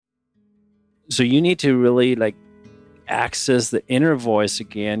So you need to really like access the inner voice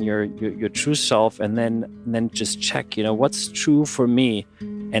again, your true self, and then just check, what's true for me.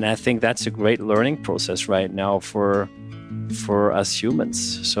 And I think that's a great learning process right now for us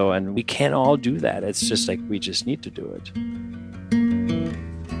humans. So, and we can't all do that. It's just like we just need to do it.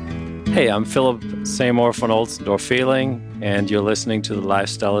 Hey, I'm Philip Seymour von Oelsendorf-Fehling, and you're listening to the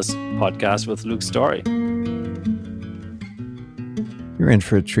Lifestylist podcast with Luke Story. You're in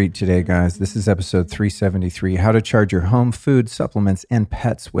for a treat today, guys. This is episode 373, How to Charge Your Home, Food, Supplements, and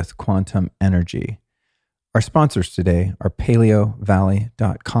Pets with Quantum Energy. Our sponsors today are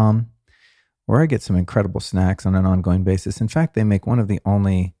PaleoValley.com, where I get some incredible snacks on an ongoing basis. In fact, they make one of the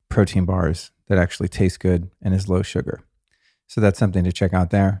only protein bars that actually tastes good and is low sugar. So that's something to check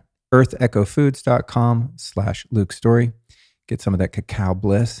out there. EarthEchoFoods.com/Luke Story. Get some of that cacao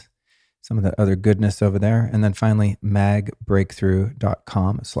bliss, some of the other goodness over there. And then finally,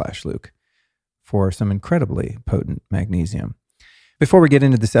 magbreakthrough.com/Luke for some incredibly potent magnesium. Before we get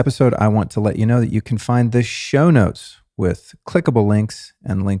into this episode, I want to let you know that you can find the show notes with clickable links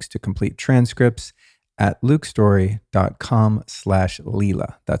and links to complete transcripts at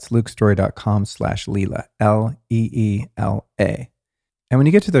lukestory.com/Leela. That's lukestory.com/Leela, Leela. And when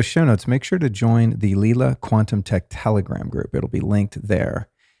you get to those show notes, make sure to join the Leela Quantum Tech Telegram group. It'll be linked there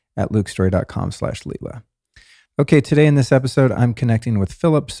at lukestory.com/Leela. Okay, today in this episode, I'm connecting with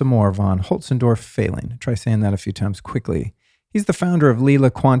Philip Seymour von Oelsendorf-Fehling. Try saying that a few times quickly. He's the founder of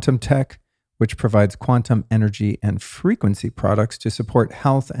Leela Quantum Tech, which provides quantum energy and frequency products to support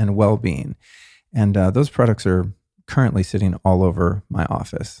health and well-being. And those products are currently sitting all over my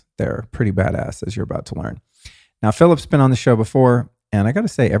office. They're pretty badass, as you're about to learn. Now, Philip's been on the show before, and I got to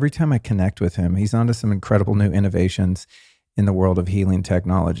say, every time I connect with him, he's onto some incredible new innovations in the world of healing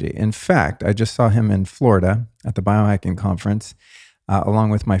technology. In fact, I just saw him in Florida at the Biohacking Conference, along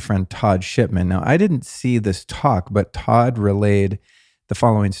with my friend Todd Shipman. Now, I didn't see this talk, but Todd relayed the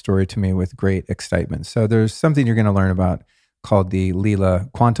following story to me with great excitement. So there's something you're going to learn about called the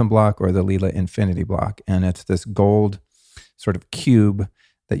Leela Quantum Block or the Leela Infinity Block. And it's this gold sort of cube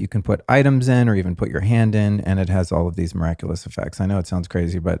that you can put items in or even put your hand in, and it has all of these miraculous effects. I know it sounds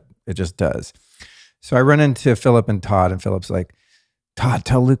crazy, but it just does. So I run into Philip and Todd, and Philip's like, Todd,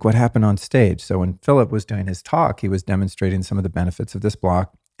 tell Luke what happened on stage. So when Philip was doing his talk, he was demonstrating some of the benefits of this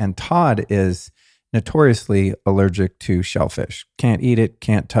block. And Todd is notoriously allergic to shellfish. Can't eat it,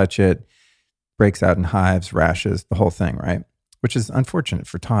 can't touch it, breaks out in hives, rashes, the whole thing, right? Which is unfortunate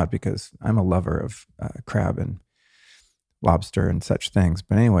for Todd because I'm a lover of crab and lobster and such things.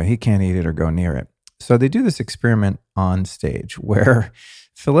 But anyway, he can't eat it or go near it. So they do this experiment on stage where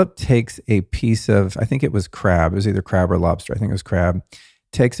Philip takes a piece of, I think it was crab. It was either crab or lobster. I think it was crab.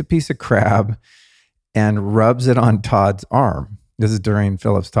 Takes a piece of crab and rubs it on Todd's arm. This is during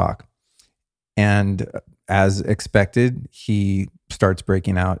Philip's talk. And as expected, he starts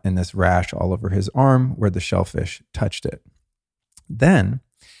breaking out in this rash all over his arm where the shellfish touched it. Then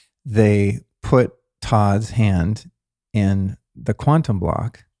they put Todd's hand in the quantum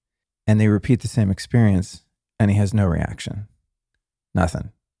block and they repeat the same experience and he has no reaction.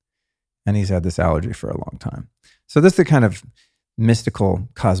 Nothing. And he's had this allergy for a long time. So this is the kind of mystical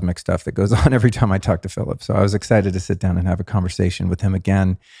cosmic stuff that goes on every time I talk to Philip. So I was excited to sit down and have a conversation with him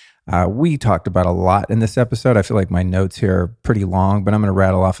again. We talked about a lot in this episode. I feel like my notes here are pretty long, but I'm going to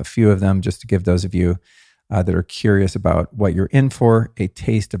rattle off a few of them just to give those of you that are curious about what you're in for a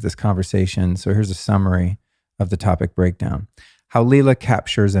taste of this conversation. So here's a summary of the topic breakdown. How Leela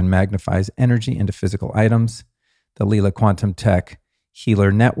captures and magnifies energy into physical items. The Leela Quantum Tech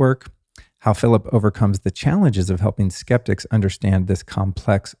Healer Network. How Philip overcomes the challenges of helping skeptics understand this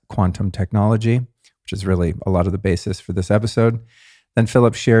complex quantum technology, which is really a lot of the basis for this episode. Then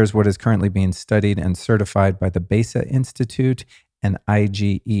Philip shares what is currently being studied and certified by the BESA Institute and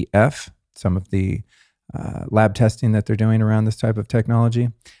IGEF, some of the lab testing that they're doing around this type of technology.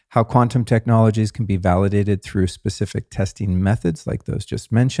 How quantum technologies can be validated through specific testing methods like those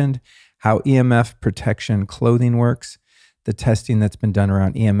just mentioned. How EMF protection clothing works. The testing that's been done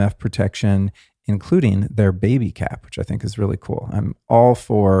around EMF protection, including their baby cap, which I think is really cool. I'm all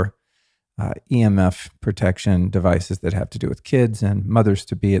for EMF protection devices that have to do with kids and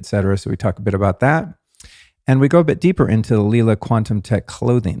mothers-to-be, et cetera. So we talk a bit about that. And we go a bit deeper into the Leela Quantum Tech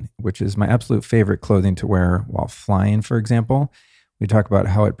clothing, which is my absolute favorite clothing to wear while flying, for example. We talk about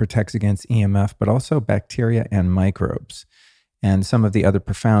how it protects against EMF, but also bacteria and microbes. And some of the other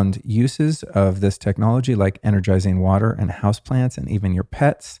profound uses of this technology, like energizing water and houseplants and even your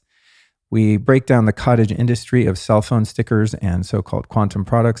pets. We break down the cottage industry of cell phone stickers and so-called quantum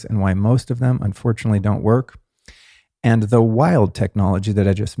products and why most of them, unfortunately, don't work. and the wild technology that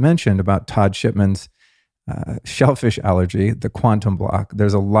I just mentioned about Todd Shipman's shellfish allergy, the quantum block.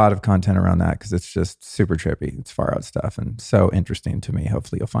 There's a lot of content around that because it's just super trippy. It's far out stuff and so interesting to me.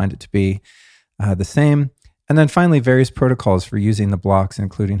 Hopefully you'll find it to be the same. And then finally, various protocols for using the blocks,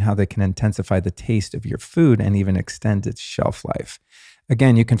 including how they can intensify the taste of your food and even extend its shelf life.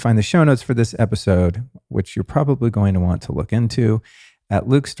 Again, you can find the show notes for this episode, which you're probably going to want to look into, at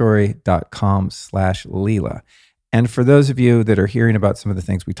lukestorey.com/Leela. And for those of you that are hearing about some of the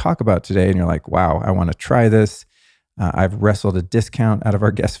things we talk about today, and you're like, wow, I want to try this. I've wrestled a discount out of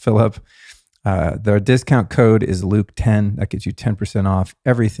our guest, Philip. The discount code is Luke10. That gets you 10% off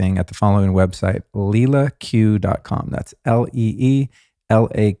everything at the following website, leelaq.com. That's LEELAQ.com,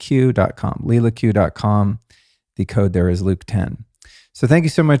 leelaq.com. The code there is Luke10. So thank you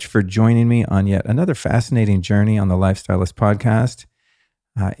so much for joining me on yet another fascinating journey on the Lifestylist podcast.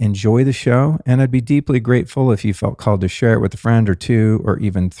 Enjoy the show, and I'd be deeply grateful if you felt called to share it with a friend or two or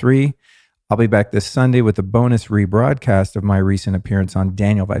even three. I'll be back this Sunday with a bonus rebroadcast of my recent appearance on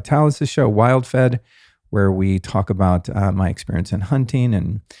Daniel Vitalis' show, WildFed, where we talk about my experience in hunting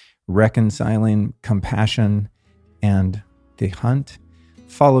and reconciling compassion and the hunt,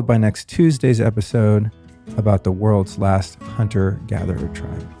 followed by next Tuesday's episode about the world's last hunter-gatherer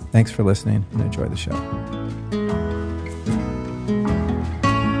tribe. Thanks for listening and enjoy the show.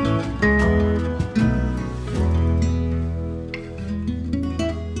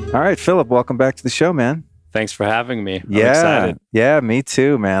 All right, Philip, welcome back to the show, man. Thanks for having me. I'm excited. Yeah, me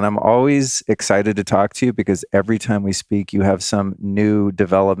too, man. I'm always excited to talk to you because every time we speak, you have some new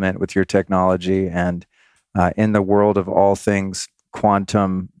development with your technology. And in the world of all things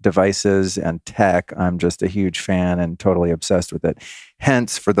quantum devices and tech, I'm just a huge fan and totally obsessed with it.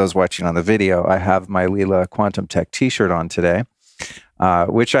 Hence, for those watching on the video, I have my Leela Quantum Tech t-shirt on today,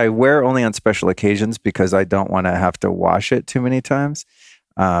 which I wear only on special occasions because I don't want to have to wash it too many times.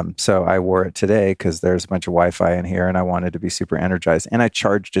 So I wore it today because there's a bunch of Wi-Fi in here and I wanted to be super energized, and I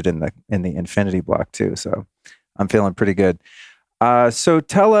charged it in the Infinity block too. So I'm feeling pretty good. So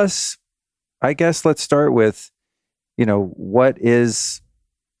tell us, I guess let's start with, what is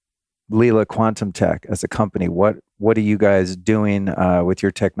Leela Quantum Tech as a company? What are you guys doing with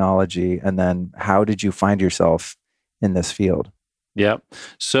your technology? And then how did you find yourself in this field? Yeah.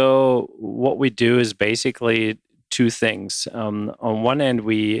 So what we do is basically two things. On one end,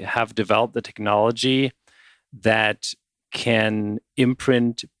 we have developed the technology that can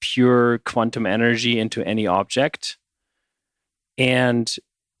imprint pure quantum energy into any object, and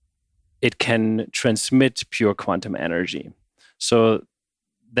it can transmit pure quantum energy. So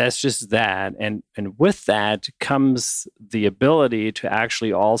that's just that. And with that comes the ability to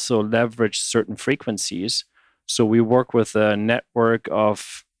actually also leverage certain frequencies. So we work with a network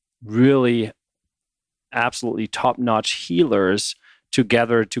of really absolutely top-notch healers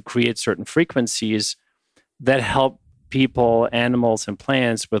together to create certain frequencies that help people, animals, and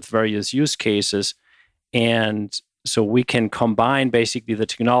plants with various use cases. And so we can combine basically the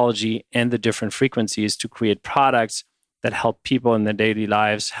technology and the different frequencies to create products that help people in their daily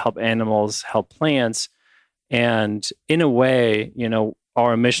lives, help animals, help plants. And in a way,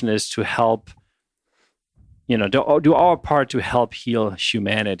 our mission is to help, do our part to help heal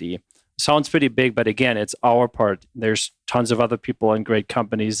humanity. Sounds pretty big, but again, it's our part. There's tons of other people and great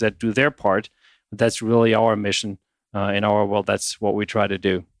companies that do their part. But that's really our mission in our world. That's what we try to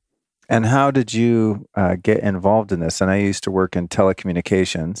do. And how did you get involved in this? And I used to work in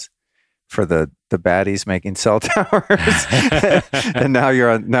telecommunications for the baddies making cell towers, and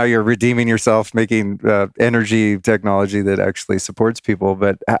now you're redeeming yourself, making energy technology that actually supports people.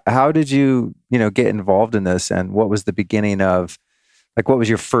 But how did you get involved in this? And what was the beginning of? What was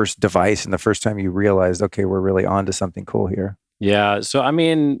your first device and the first time you realized, okay, we're really onto something cool here? Yeah. So,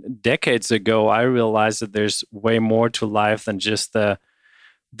 decades ago, I realized that there's way more to life than just the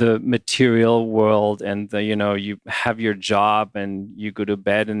material world and you have your job and you go to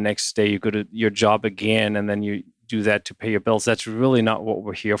bed and the next day you go to your job again and then you do that to pay your bills. That's really not what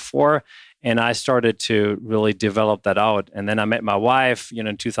we're here for. And I started to really develop that out. And then I met my wife,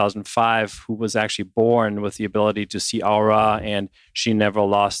 in 2005, who was actually born with the ability to see aura, and she never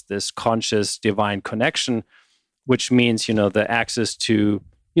lost this conscious divine connection, which means, the access to,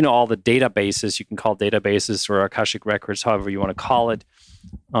 all the databases, you can call databases or Akashic records, however you want to call it,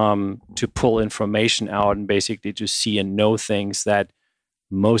 to pull information out and basically to see and know things that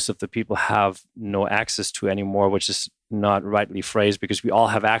most of the people have no access to anymore, which is not rightly phrased because we all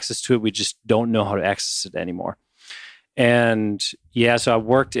have access to it. We just don't know how to access it anymore. And yeah, so I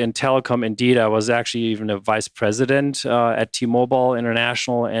worked in telecom. Indeed, I was actually even a vice president at T-Mobile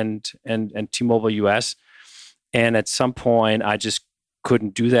International and T-Mobile US. And at some point, I just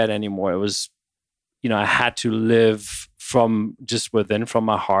couldn't do that anymore. It was, I had to live from just within, from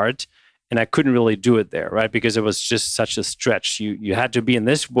my heart. And I couldn't really do it there, right? Because it was just such a stretch. You had to be in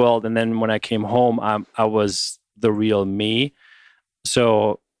this world. And then when I came home, I was the real me.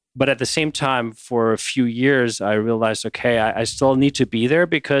 So, but at the same time, for a few years, I realized, okay, I still need to be there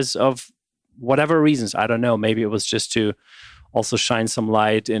because of whatever reasons. I don't know. Maybe it was just to also shine some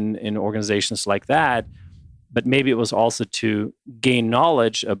light in organizations like that. But maybe it was also to gain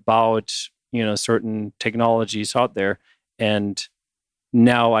knowledge about, certain technologies out there. And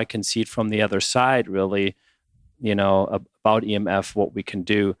now I can see it from the other side, really, about EMF, what we can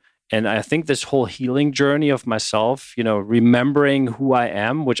do. And I think this whole healing journey of myself, remembering who I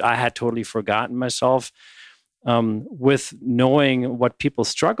am, which I had totally forgotten myself, with knowing what people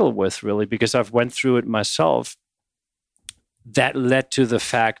struggle with, really, because I've went through it myself, that led to the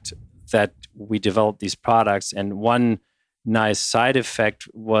fact that we developed these products. And one nice side effect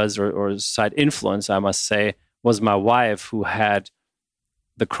was, or side influence, I must say, was my wife, who had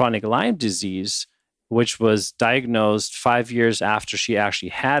the chronic Lyme disease, which was diagnosed 5 years after she actually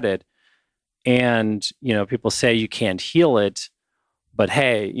had it. And, people say you can't heal it, but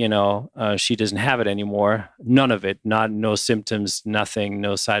hey, she doesn't have it anymore. None of it, no symptoms, nothing,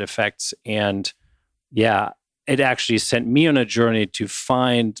 no side effects. And yeah, it actually sent me on a journey to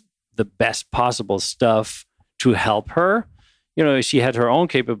find the best possible stuff to help her. She had her own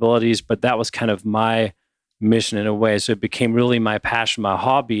capabilities, but that was kind of my mission in a way. So it became really my passion, my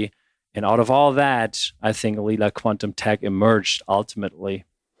hobby. And out of all that, I think Lila Quantum Tech emerged ultimately.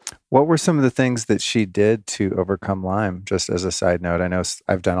 What were some of the things that she did to overcome Lyme? Just as a side note, I know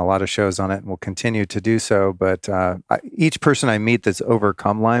I've done a lot of shows on it and will continue to do so, but each person I meet that's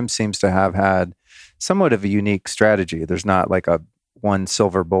overcome Lyme seems to have had somewhat of a unique strategy. There's not like a one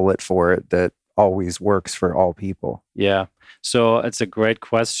silver bullet for it that always works for all people. Yeah. So it's a great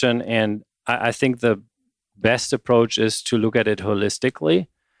question. And I think the best approach is to look at it holistically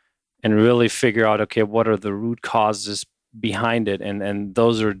and really figure out, okay, what are the root causes behind it? And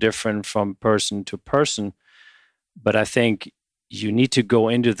those are different from person to person. But I think you need to go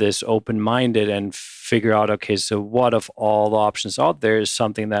into this open-minded and figure out, okay, so what of all the options out there is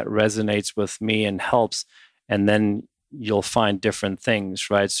something that resonates with me and helps? And then you'll find different things,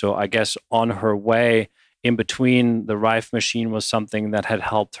 right? So I guess on her way in between, the Rife machine was something that had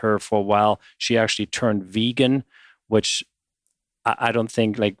helped her for a while. She actually turned vegan, which I don't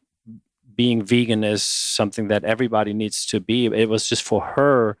think like being vegan is something that everybody needs to be. It was just for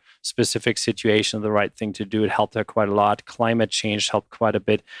her specific situation, the right thing to do. It helped her quite a lot. Climate change helped quite a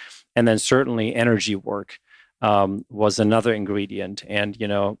bit. And then certainly energy work was another ingredient. And,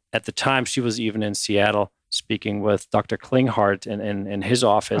 at the time she was even in Seattle speaking with Dr. Klinghardt in his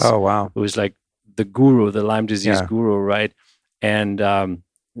office. Oh, wow. Who was like the guru, the Lyme disease guru, right? And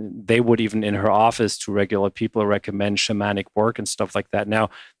they would even in her office to regular people recommend shamanic work and stuff like that. Now,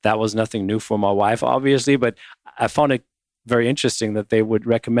 that was nothing new for my wife, obviously, but I found it very interesting that they would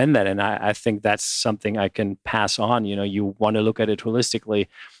recommend that. And I think that's something I can pass on. You want to look at it holistically.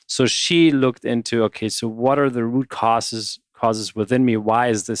 So she looked into, okay, so what are the root causes within me? Why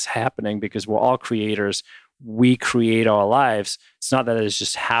is this happening? Because we're all creators. We create our lives. It's not that it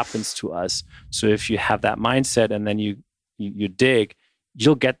just happens to us. So if you have that mindset and then you dig,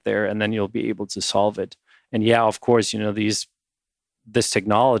 you'll get there and then you'll be able to solve it. And yeah, of course, this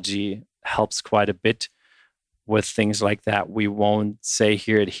technology helps quite a bit with things like that. We won't say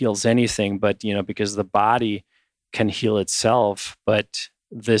here it heals anything, but because the body can heal itself, but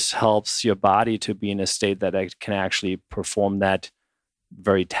this helps your body to be in a state that it can actually perform that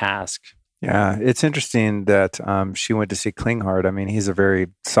very task. Yeah, it's interesting that she went to see Klinghardt. I mean, he's a very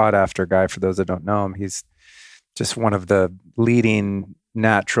sought after guy. For those that don't know him, he's just one of the leading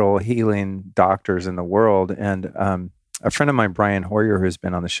natural healing doctors in the world. And a friend of mine, Brian Hoyer, who's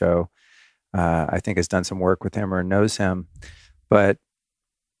been on the show, I think has done some work with him or knows him. But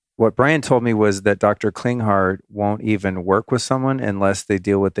what Brian told me was that Dr. Klinghardt won't even work with someone unless they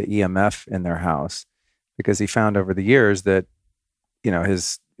deal with the EMF in their house, because he found over the years that,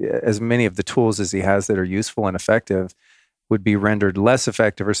 as many of the tools as he has that are useful and effective would be rendered less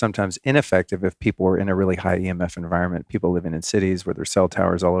effective or sometimes ineffective if people were in a really high EMF environment, people living in cities where there's cell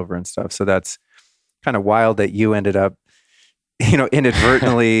towers all over and stuff. So that's kind of wild that you ended up,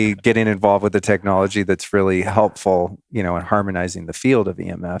 inadvertently getting involved with the technology that's really helpful, in harmonizing the field of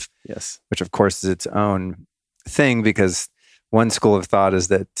EMF. Yes. Which of course is its own thing, because one school of thought is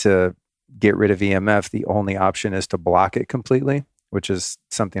that to get rid of EMF, the only option is to block it completely, which is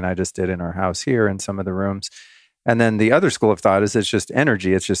something I just did in our house here in some of the rooms. And then the other school of thought is it's just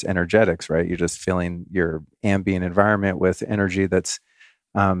energy. It's just energetics, right? You're just filling your ambient environment with energy that's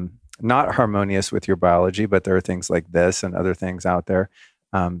not harmonious with your biology, but there are things like this and other things out there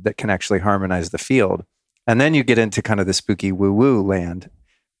that can actually harmonize the field. And then you get into kind of the spooky woo-woo land.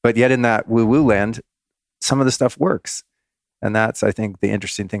 But yet in that woo-woo land, some of the stuff works. And that's, I think, the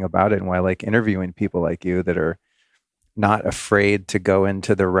interesting thing about it, and why I like interviewing people like you that are not afraid to go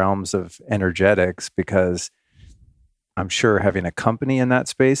into the realms of energetics, because I'm sure having a company in that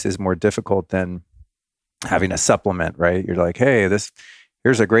space is more difficult than having a supplement, right? You're like, hey,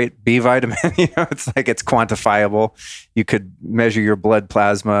 here's a great B vitamin. It's like, it's quantifiable. You could measure your blood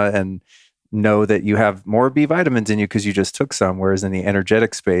plasma and know that you have more B vitamins in you because you just took some. Whereas in the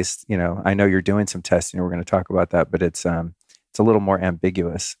energetic space, I know you're doing some testing. We're going to talk about that, but it's a little more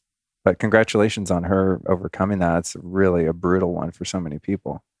ambiguous. But congratulations on her overcoming that. It's really a brutal one for so many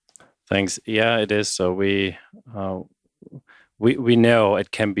people. Thanks. Yeah, it is. So we know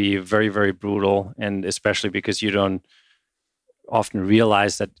it can be very, very brutal, and especially because you don't often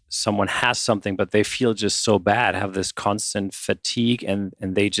realize that someone has something, but they feel just so bad, have this constant fatigue, and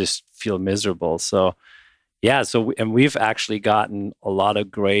they just feel miserable. So yeah, we've actually gotten a lot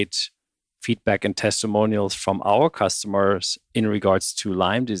of great feedback and testimonials from our customers in regards to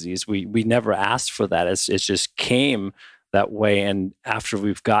Lyme disease. We never asked for that. It just came that way. And after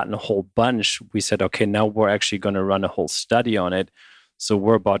we've gotten a whole bunch, we said, okay, now we're actually going to run a whole study on it. So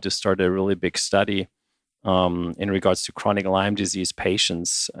we're about to start a really big study in regards to chronic Lyme disease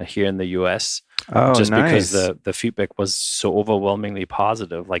patients here in the US. Oh, just nice. because the feedback was so overwhelmingly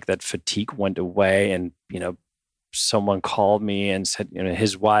positive, like that fatigue went away. And, someone called me and said,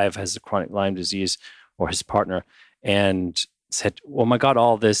 his wife has the chronic Lyme disease, or his partner, and said, oh my God,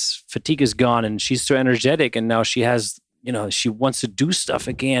 all this fatigue is gone and she's so energetic. And now she has, she wants to do stuff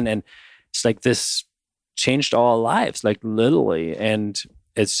again. And it's like, this changed our lives, like literally. And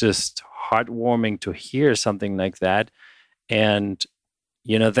it's just heartwarming to hear something like that. And,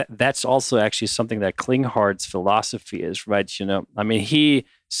 that's also actually something that Klinghardt's philosophy is, right? He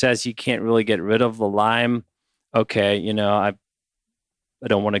says you can't really get rid of the Lyme. Okay, I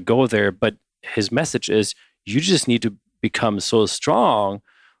don't want to go there, but his message is you just need to become so strong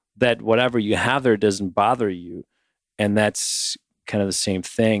that whatever you have there doesn't bother you. And that's kind of the same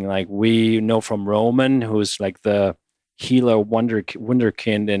thing. Like, we know from Roman, who's like the healer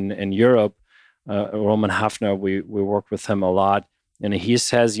wunderkind in Europe, Roman Hafner, we work with him a lot. And he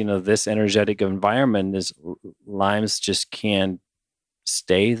says, this energetic environment is Lymes just can't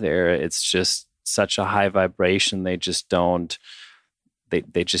stay there. It's just such a high vibration. They just don't,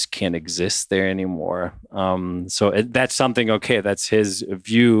 they just can't exist there anymore. That's something, okay, that's his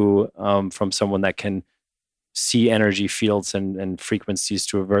view from someone that can see energy fields and frequencies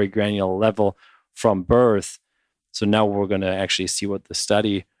to a very granular level from birth. So now we're going to actually see what the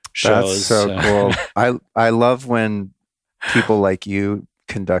study shows. That's so cool. I love when people like you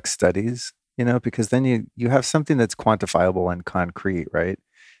conduct studies, because then you have something that's quantifiable and concrete, right?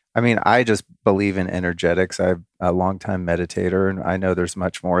 I just believe in energetics. I'm a longtime meditator, and I know there's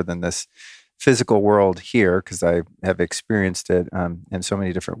much more than this physical world here because I have experienced it in so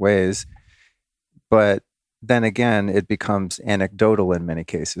many different ways. But then again, it becomes anecdotal in many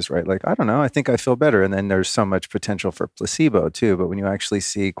cases, right? Like, I don't know, I think I feel better. And then there's so much potential for placebo too. But when you actually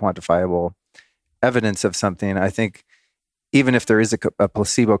see quantifiable evidence of something, I think even if there is a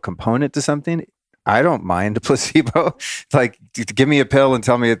placebo component to something, I don't mind a placebo. Like, give me a pill and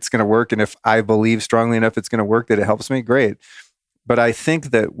tell me it's going to work. And if I believe strongly enough it's going to work, that it helps me, great. But I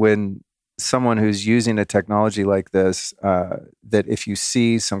think that when someone who's using a technology like this, that if you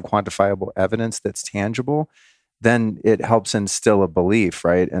see some quantifiable evidence that's tangible, then it helps instill a belief,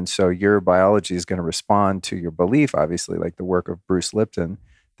 right? And so your biology is going to respond to your belief, obviously, like the work of Bruce Lipton,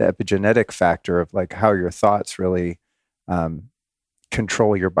 the epigenetic factor of like how your thoughts really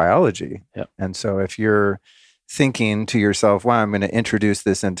control your biology. Yep. And so if you're thinking to yourself, wow, I'm going to introduce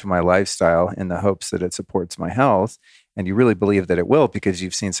this into my lifestyle in the hopes that it supports my health, and you really believe that it will because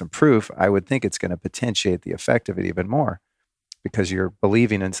you've seen some proof, I would think it's going to potentiate the effect of it even more because you're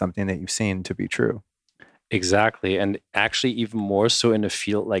believing in something that you've seen to be true. Exactly. And actually even more so in a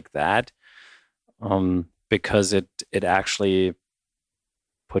field like that, because it actually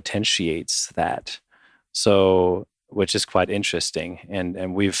potentiates that. So, which is quite interesting.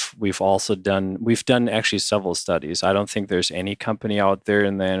 And we've also done actually several studies. I don't think there's any company out there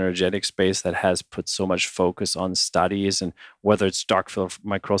in the energetic space that has put so much focus on studies, and whether it's dark field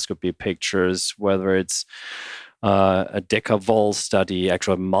microscopy pictures, whether it's a decavol study,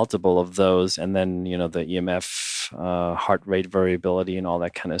 actually multiple of those, and then the EMF, heart rate variability, and all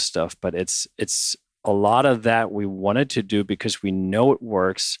that kind of stuff. But it's a lot of that we wanted to do because we know it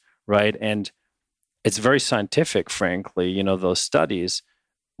works, right? And it's very scientific, frankly, those studies.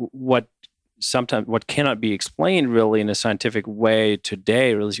 What cannot be explained really in a scientific way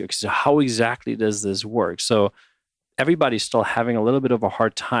today really is how exactly does this work? So everybody's still having a little bit of a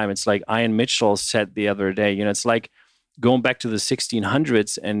hard time. It's like Ian Mitchell said the other day, it's like going back to the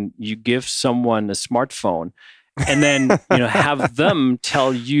 1600s and you give someone a smartphone and then have them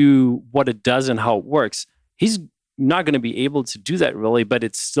tell you what it does and how it works. He's not going to be able to do that really, but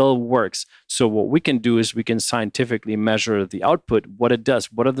it still works. So what we can do is we can scientifically measure the output, what it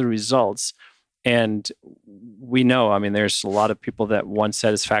does, what are the results. And we know, there's a lot of people that want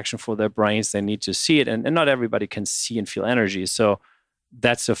satisfaction for their brains. They need to see it. And not everybody can see and feel energy. So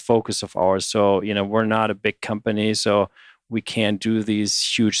that's a focus of ours. So, we're not a big company, so we can't do these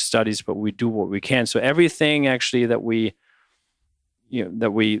huge studies, but we do what we can. So everything actually that we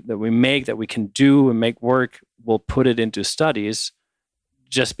make, that we can do and make work, we'll put it into studies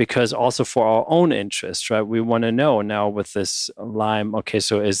just because also for our own interest, right? We want to know now with this Lyme, okay,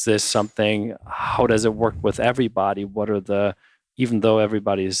 so is this something, how does it work with everybody? Even though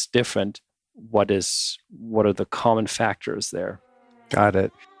everybody is different, what are the common factors there? Got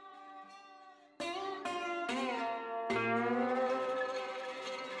it.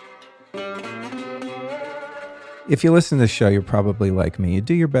 If you listen to this show, you're probably like me. You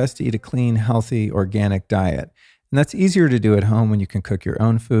do your best to eat a clean, healthy, organic diet. And that's easier to do at home when you can cook your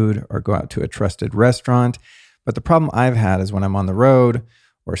own food or go out to a trusted restaurant. But the problem I've had is when I'm on the road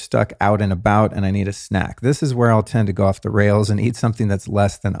or stuck out and about and I need a snack. This is where I'll tend to go off the rails and eat something that's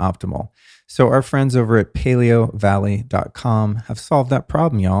less than optimal. So our friends over at PaleoValley.com have solved that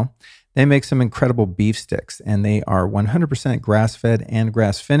problem, y'all. They make some incredible beef sticks, and they are 100% grass-fed and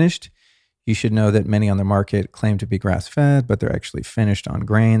grass-finished. You should know that many on the market claim to be grass-fed, but they're actually finished on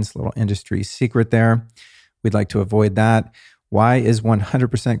grains. Little industry secret there. We'd like to avoid that. Why is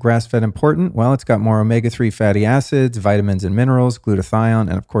 100% grass-fed important? Well, it's got more omega-3 fatty acids, vitamins and minerals, glutathione,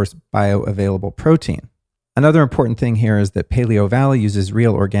 and of course, bioavailable protein. Another important thing here is that Paleo Valley uses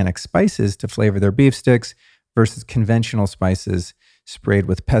real organic spices to flavor their beef sticks versus conventional spices sprayed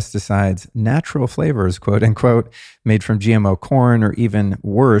with pesticides, natural flavors, quote unquote, made from GMO corn or even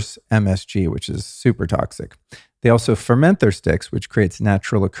worse, MSG, which is super toxic. They also ferment their sticks, which creates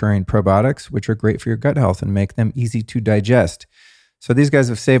natural occurring probiotics, which are great for your gut health and make them easy to digest. So these guys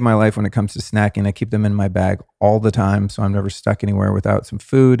have saved my life when it comes to snacking. I keep them in my bag all the time, so I'm never stuck anywhere without some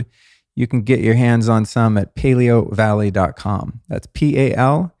food. You can get your hands on some at paleovalley.com. That's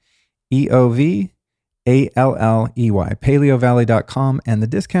PALEOVALLEY, paleovalley.com. And the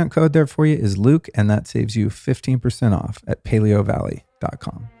discount code there for you is Luke, and that saves you 15% off at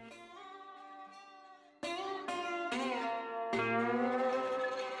paleovalley.com.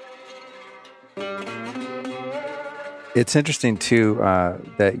 It's interesting, too,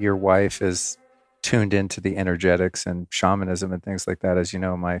 that your wife is tuned into the energetics and shamanism and things like that. As you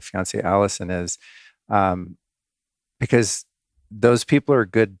know, my fiance Allison is, because those people are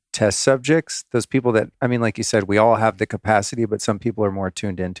good test subjects. Those people that, like you said, we all have the capacity, but some people are more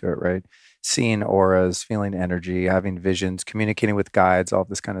tuned into it, right? Seeing auras, feeling energy, having visions, communicating with guides, all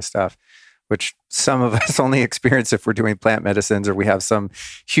this kind of stuff, which some of us only experience if we're doing plant medicines or we have some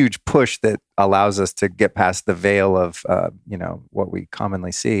huge push that allows us to get past the veil of, what we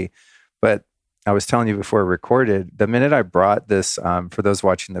commonly see. But I was telling you before we recorded, the minute I brought this, for those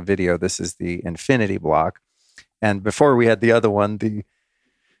watching the video, this is the Infinity Block. And before we had the other one, this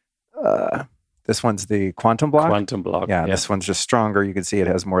one's the Quantum Block. Quantum Block. Yeah, this one's just stronger. You can see it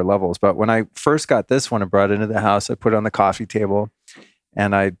has more levels. But when I first got this one and brought it into the house, I put it on the coffee table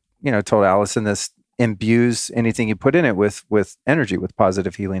and I, told Allison this imbues anything you put in it with energy, with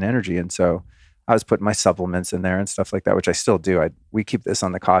positive healing energy. And so I was putting my supplements in there and stuff like that, which I still do. We keep this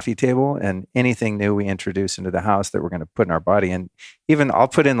on the coffee table, and anything new we introduce into the house that we're going to put in our body. And even I'll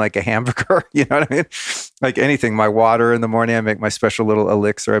put in like a hamburger, you know what I mean? Like anything, my water in the morning, I make my special little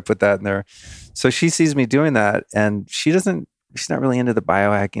elixir. I put that in there. So she sees me doing that, and she's not really into the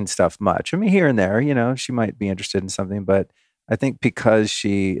biohacking stuff much. Here and there, she might be interested in something, but I think because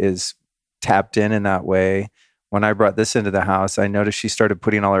she is tapped in that way, when I brought this into the house, I noticed she started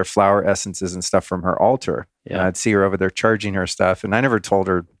putting all her flower essences and stuff from her altar. Yeah. And I'd see her over there charging her stuff. And I never told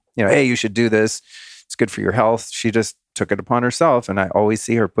her, hey, you should do this. It's good for your health. She just took it upon herself. And I always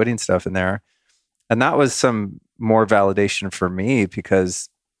see her putting stuff in there. And that was some more validation for me because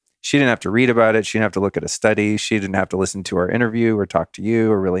she didn't have to read about it. She didn't have to look at a study. She didn't have to listen to our interview or talk to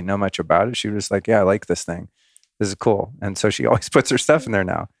you or really know much about it. She was just like, yeah, I like this thing. This is cool. And so she always puts her stuff in there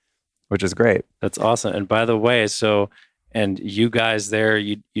now, which is great. That's awesome. And by the way, so And you guys there,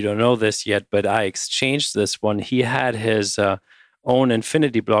 you don't know this yet, but I exchanged this one. He had his own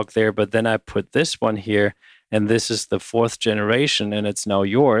infinity block there, but then I put this one here, and this is the 4th generation, and it's now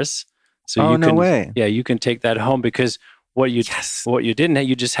yours. So Oh, you no can, way. yeah, you can take that home, because what you Yes. what you didn't have,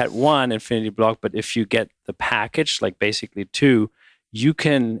 you just had one infinity block. But if you get the package, like basically 2, you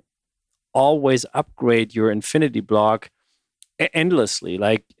can always upgrade your infinity block endlessly.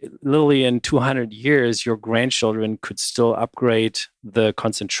 Like literally in 200 years, your grandchildren could still upgrade the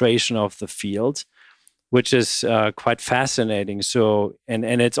concentration of the field, which is quite fascinating. So, and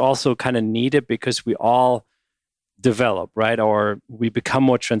it's also kind of needed, because we all develop, right? Or we become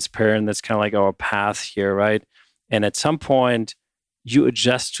more transparent. That's kind of like our path here, right? And at some point, you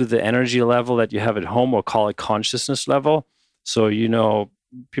adjust to the energy level that you have at home, or call it consciousness level. So,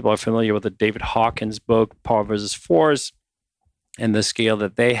 people are familiar with the David Hawkins book, Power versus Force, and the scale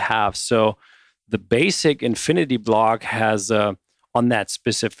that they have. So the basic infinity block has, on that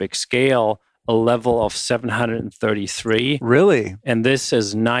specific scale, a level of 733. Really? And this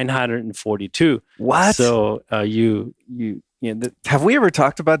is 942. What? So have we ever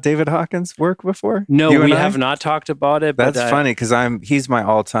talked about David Hawkins' work before? No, we have not talked about it. That's funny, because he's my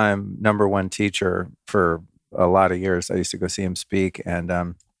all-time number one teacher for a lot of years. I used to go see him speak,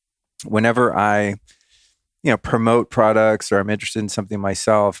 and whenever I promote products or I'm interested in something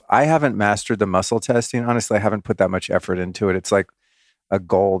myself, I haven't mastered the muscle testing. Honestly, I haven't put that much effort into it. It's like a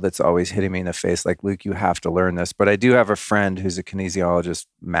goal that's always hitting me in the face. Like, Luke, you have to learn this. But I do have a friend who's a kinesiologist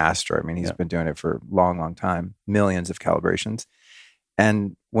master. I mean, he's been doing it for a long, long time, millions of calibrations.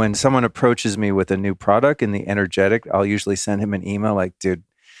 And when someone approaches me with a new product in the energetic, I'll usually send him an email like, dude,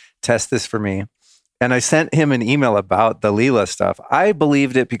 test this for me. And I sent him an email about the Leela stuff. I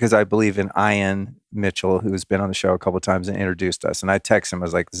believed it because I believe in Ian Mitchell, who's been on the show a couple of times and introduced us. And I text him, I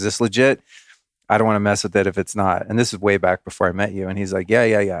was like, is this legit? I don't want to mess with it if it's not. And this is way back before I met you. And he's like,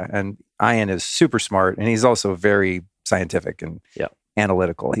 yeah. And Ian is super smart. And he's also very scientific and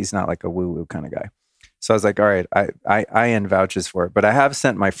analytical. He's not like a woo-woo kind of guy. So I was like, all right, Ian vouches for it. But I have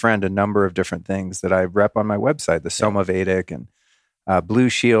sent my friend a number of different things that I rep on my website, the Soma Vedic and Blue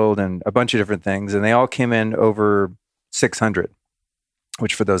Shield and a bunch of different things. And they all came in over 600,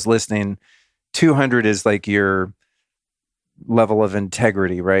 which for those listening, 200 is like your level of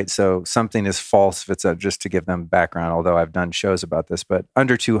integrity, right? So something is false if it's just to give them background, although I've done shows about this, but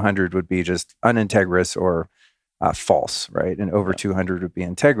under 200 would be just unintegrous or false, right? And over 200 would be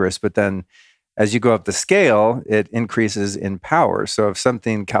integrous. But then as you go up the scale, it increases in power. So if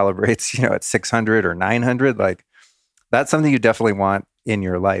something calibrates, at 600 or 900, like that's something you definitely want in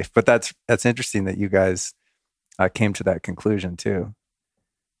your life. But that's interesting that you guys came to that conclusion too.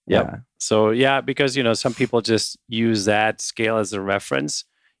 Yeah. So because some people just use that scale as a reference.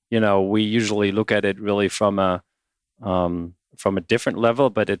 We usually look at it really from a different level,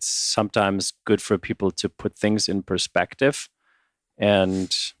 but it's sometimes good for people to put things in perspective.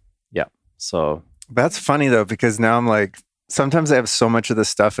 And so that's funny though, because now I'm like, sometimes I have so much of the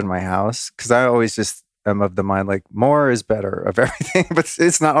stuff in my house, because I always just am of the mind like more is better of everything, but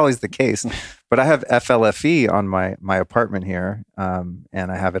it's not always the case. But I have FLFE on my apartment here, and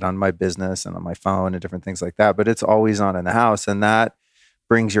I have it on my business and on my phone and different things like that. But it's always on in the house, and that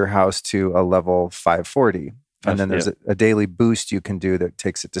brings your house to a level 540. And then there's a daily boost you can do that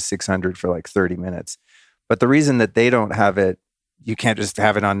takes it to 600 for like 30 minutes. But the reason that they don't have it, you can't just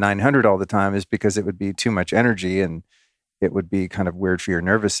have it on 900 all the time, is because it would be too much energy and it would be kind of weird for your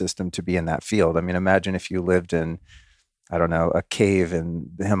nervous system to be in that field. I mean, imagine if you lived in, I don't know, a cave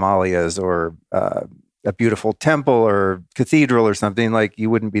in the Himalayas or a beautiful temple or cathedral or something, like you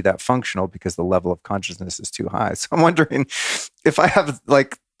wouldn't be that functional because the level of consciousness is too high. So I'm wondering if I have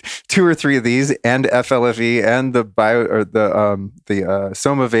like 2 or 3 of these and FLFE and the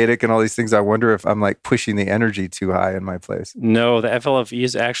Soma Vedic and all these things, I wonder if I'm like pushing the energy too high in my place. No, the FLFE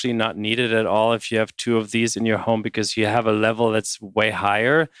is actually not needed at all if you have 2 of these in your home, because you have a level that's way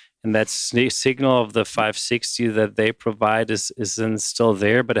higher, and that signal of the 560 that they provide isn't still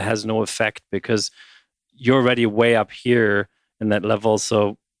there, but it has no effect because you're already way up here in that level.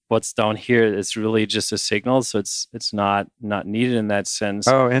 So what's down here is really just a signal, so it's not needed in that sense.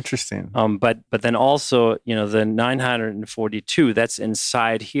 Oh, interesting. But then also, the 942, that's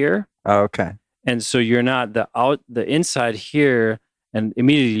inside here. Oh, okay. And so you're not the inside here, and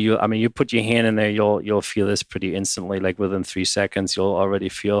immediately you put your hand in there, you'll feel this pretty instantly, like within 3 seconds, you'll already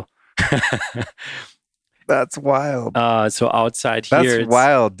feel. That's wild. So outside here, that's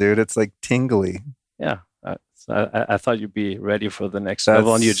wild, dude. It's like tingly. Yeah. So I thought you'd be ready for the next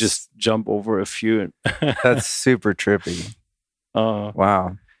level, and you just jump over a few. That's super trippy.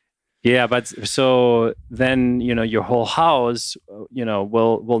 Wow. Yeah, but so then, your whole house,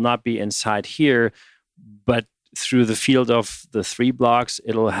 will not be inside here, but through the field of the 3 blocks,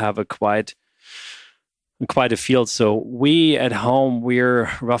 it'll have quite a field. So we at home,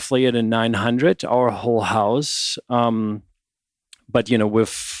 we're roughly at a 900, our whole house. But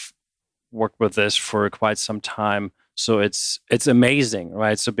we've worked with this for quite some time, so it's amazing,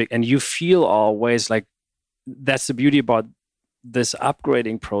 right? So big, and you feel always like that's the beauty about this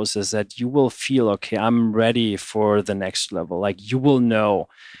upgrading process, that you will feel, okay, I'm ready for the next level. Like you will know.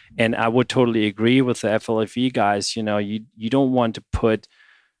 And I would totally agree with the FLFE guys. You don't want to put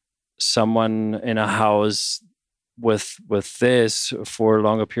someone in a house with this for a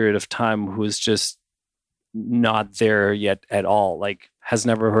longer period of time who's just not there yet at all, like has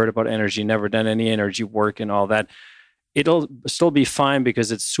never heard about energy, never done any energy work and all that. It'll still be fine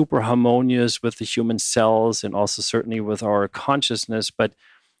because it's super harmonious with the human cells and also certainly with our consciousness, but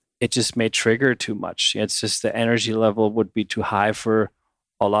it just may trigger too much. It's just the energy level would be too high for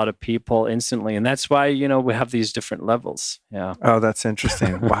a lot of people instantly. And that's why, we have these different levels. Yeah. Oh, that's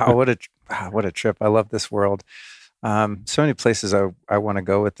interesting. Wow. What a trip. I love this world. So many places I want to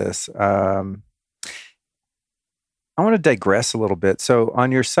go with this. I want to digress a little bit. So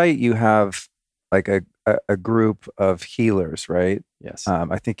on your site, you have like a group of healers, right? Yes.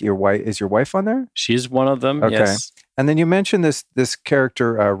 I think your wife on there? She's one of them. Okay. Yes. And then you mentioned this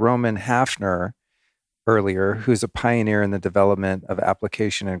character, Roman Hafner, earlier, who's a pioneer in the development of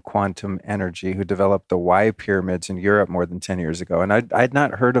application in quantum energy, who developed the Y pyramids in Europe more than 10 years ago. And I'd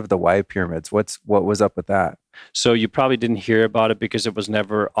not heard of the Y pyramids. What was up with that? So you probably didn't hear about it because it was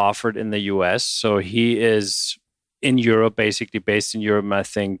never offered in the US. So he is in Europe, basically based in Europe. And I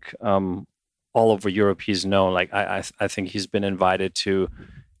think all over Europe he's known. Like I think he's been invited to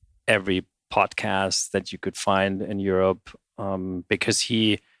every podcast that you could find in Europe because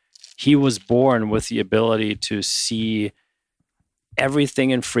he was born with the ability to see everything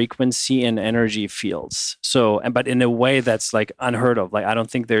in frequency and energy fields. So, but in a way that's like unheard of. Like I don't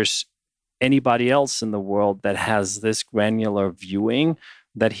think there's anybody else in the world that has this granular viewing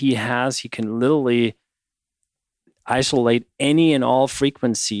that he has. He can literally isolate any and all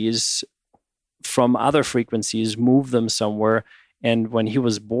frequencies from other frequencies, move them somewhere. And when he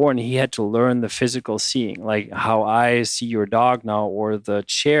was born, he had to learn the physical seeing, like how I see your dog now or the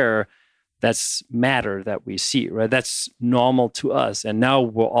chair. That's matter that we see, right? That's normal to us. And now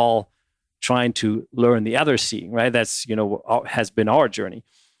we're all trying to learn the other seeing, right? That's, has been our journey.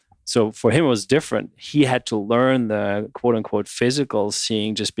 So for him, it was different. He had to learn the quote unquote physical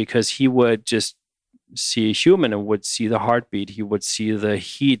seeing just because he would just see a human and would see the heartbeat. He would see the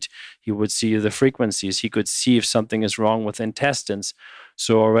heat. He would see the frequencies. He could see if something is wrong with intestines.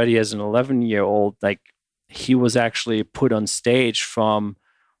 So already as an 11-year-old, like he was actually put on stage from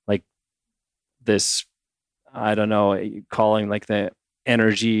like this, I don't know, calling like the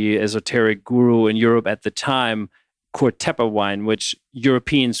energy esoteric guru in Europe at the time, Kurt Tepperwein, which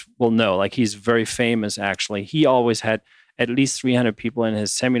Europeans will know. Like he's very famous, actually. He always had at least 300 people in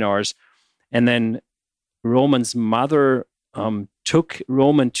his seminars. And then Roman's mother took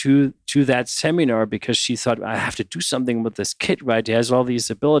Roman to that seminar because she thought, I have to do something with this kid, right? He has all these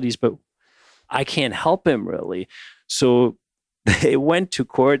abilities, but I can't help him really. So they went to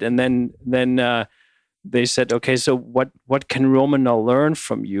court, and then they said, okay, so what can Roman now learn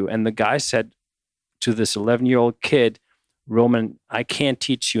from you? And the guy said to this 11-year-old kid, Roman, I can't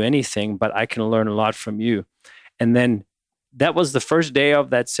teach you anything, but I can learn a lot from you. And then that was the first day of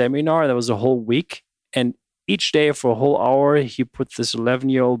that seminar. That was a whole week. And each day for a whole hour, he put this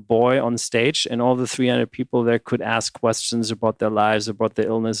 11-year-old boy on stage, and all the 300 people there could ask questions about their lives, about their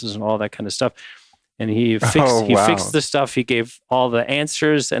illnesses and all that kind of stuff. And he fixed the stuff. He gave all the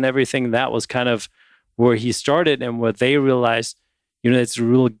answers and everything. That was kind of where he started, and where they realized, it's a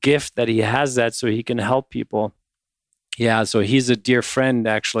real gift that he has that so he can help people. Yeah, so he's a dear friend,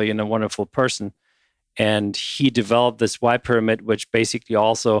 actually, and a wonderful person. And he developed this Y pyramid, which basically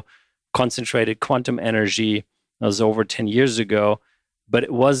also concentrated quantum energy. That was over 10 years ago, but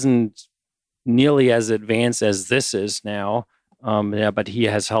it wasn't nearly as advanced as this is now. But he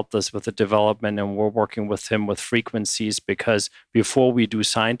has helped us with the development, and we're working with him with frequencies, because before we do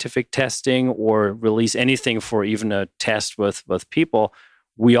scientific testing or release anything for even a test with people,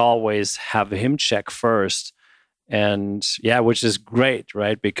 we always have him check first. And which is great,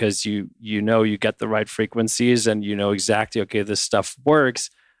 right? Because you get the right frequencies, and you know exactly, okay, this stuff works.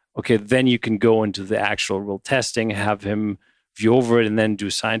 Okay, then you can go into the actual real testing, have him view over it, and then do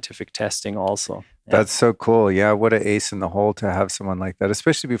scientific testing also. Yeah. That's so cool. Yeah, what an ace in the hole to have someone like that,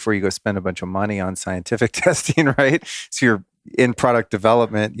 especially before you go spend a bunch of money on scientific testing, right? So in product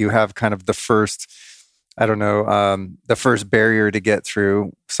development, you have kind of the first, I don't know, the first barrier to get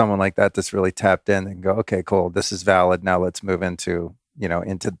through. Someone like that that's really tapped in and go, okay, cool, this is valid. Now let's move into,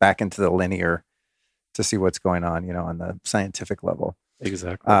 back into the linear to see what's going on, on the scientific level.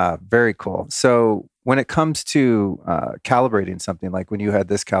 Exactly. Very cool. So when it comes to calibrating something, like when you had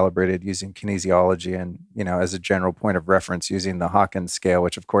this calibrated using kinesiology and, as a general point of reference, using the Hawkins scale,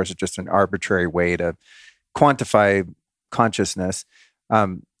 which of course is just an arbitrary way to quantify consciousness.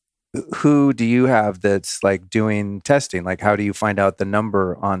 Who do you have that's like doing testing? Like, how do you find out the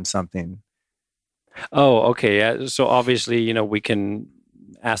number on something? Oh, okay. Yeah. So obviously, we can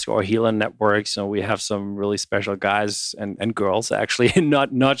ask our healing networks. So we have some really special guys and girls, actually,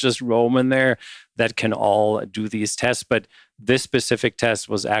 not just Roman there, that can all do these tests. But this specific test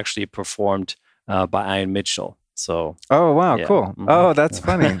was actually performed by Ian Mitchell. So, oh, wow, yeah. Cool. Mm-hmm. Oh, that's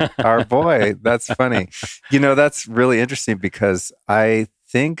funny. Our boy. That's funny. That's really interesting because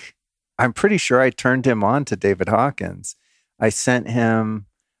I'm pretty sure I turned him on to David Hawkins. I sent him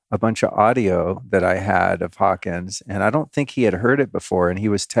a bunch of audio that I had of Hawkins, and I don't think he had heard it before. And he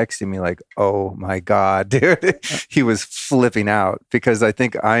was texting me like, "Oh my God, dude!" He was flipping out because I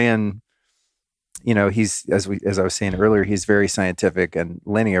think Ian, he's as I was saying earlier, he's very scientific and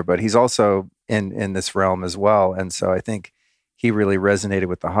linear, but he's also in this realm as well. And so I think he really resonated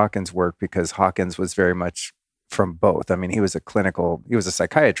with the Hawkins work because Hawkins was very much from both. I mean, he was a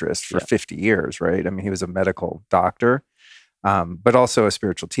psychiatrist for 50 years, right? I mean, he was a medical doctor, but also a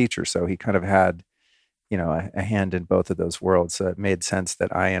spiritual teacher. So he kind of had, a hand in both of those worlds. So it made sense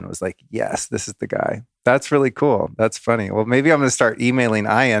that Ian was like, yes, this is the guy. That's really cool. That's funny. Well, maybe I'm going to start emailing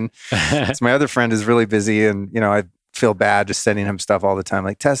Ian. Because my other friend is really busy and, I feel bad just sending him stuff all the time.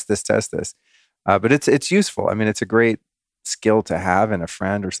 Like, test this. But it's useful. I mean, it's a great skill to have in a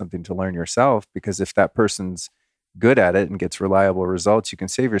friend or something to learn yourself, because if that person's good at it and gets reliable results, you can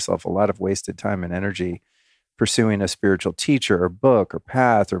save yourself a lot of wasted time and energy pursuing a spiritual teacher or book or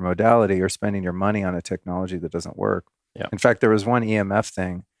path or modality, or spending your money on a technology that doesn't work. Yeah. In fact, there was one EMF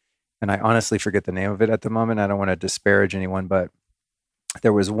thing, and I honestly forget the name of it at the moment. I don't want to disparage anyone, but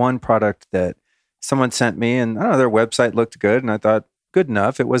there was one product that someone sent me, and I don't know, their website looked good, and I thought, good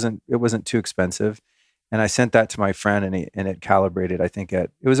enough. It wasn't too expensive. And I sent that to my friend, and it calibrated, I think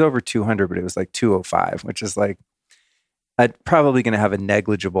it was over 200, but it was like 205, which is like, probably going to have a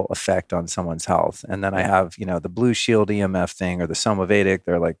negligible effect on someone's health. And then I have, the Blue Shield EMF thing or the Somavedic,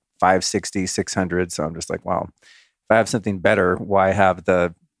 they're like 560, 600. So I'm just like, well, if I have something better, why have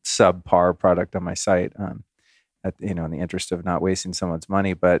the subpar product on my site? In the interest of not wasting someone's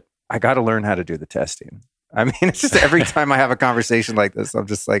money. But I got to learn how to do the testing. I mean, it's just every time I have a conversation like this, I'm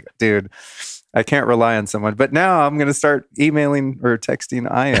just like, dude, I can't rely on someone. But now I'm going to start emailing or texting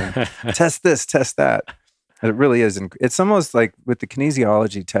Ian, test this, test that. It really is. It's almost like with the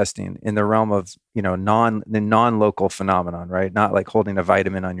kinesiology testing in the realm of, non-local phenomenon, right? Not like holding a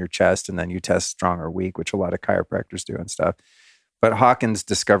vitamin on your chest and then you test strong or weak, which a lot of chiropractors do and stuff. But Hawkins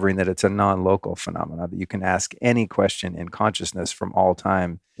discovering that it's a non-local phenomenon, that you can ask any question in consciousness from all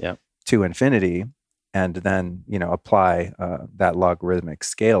time to infinity, and then, apply that logarithmic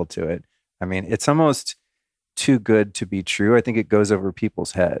scale to it. I mean, it's almost too good to be true. I think it goes over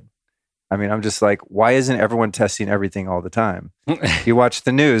people's head. I mean, I'm just like, why isn't everyone testing everything all the time? You watch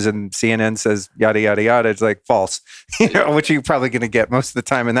the news and CNN says yada, yada, yada. It's like false, which you're probably going to get most of the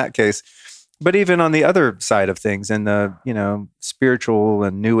time in that case. But even on the other side of things, in the, spiritual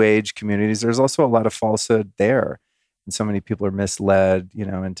and new age communities, there's also a lot of falsehood there. And so many people are misled,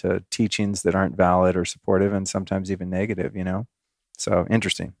 into teachings that aren't valid or supportive, and sometimes even negative, So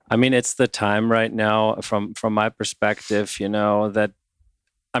interesting. I mean, it's the time right now from my perspective,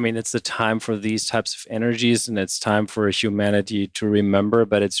 it's the time for these types of energies, and it's time for humanity to remember,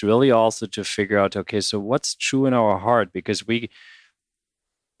 but it's really also to figure out, okay, so what's true in our heart? Because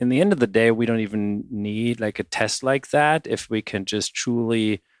in the end of the day, we don't even need like a test like that if we can just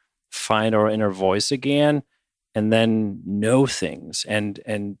truly find our inner voice again and then know things. And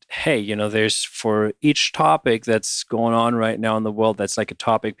hey, there's, for each topic that's going on right now in the world, that's like a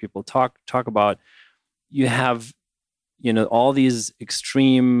topic people talk about, you have all these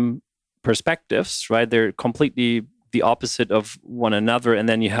extreme perspectives, right? They're completely the opposite of one another. And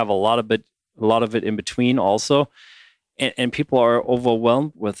then you have a lot of it in between also. And people are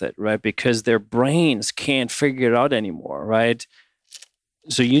overwhelmed with it, right? Because their brains can't figure it out anymore, right?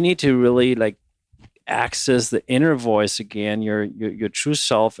 So you need to really like access the inner voice again, your true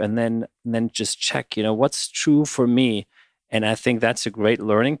self, and then just check, what's true for me. And I think that's a great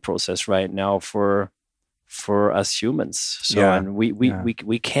learning process right now for us humans. So, and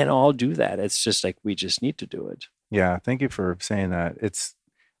we can't all do that. It's just like, we just need to do it. Yeah, thank you for saying that.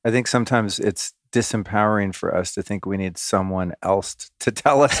 I think sometimes it's disempowering for us to think we need someone else to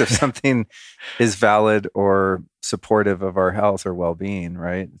tell us if something is valid or supportive of our health or well-being,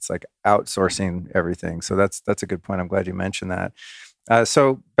 right? It's like outsourcing everything. So that's a good point. I'm glad you mentioned that.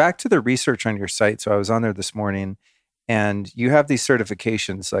 So back to the research on your site. So I was on there this morning, and you have these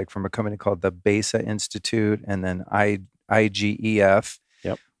certifications like from a company called the BESA Institute and then IGEF.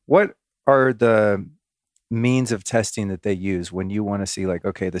 Yep. What are the means of testing that they use when you want to see like,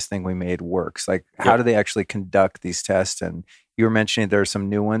 okay, this thing we made works? Like, how Yep. do they actually conduct these tests? And you were mentioning there are some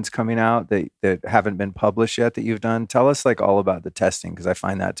new ones coming out that haven't been published yet that you've done. Tell us like all about the testing, because I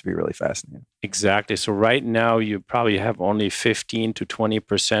find that to be really fascinating. Exactly. So right now you probably have only 15 to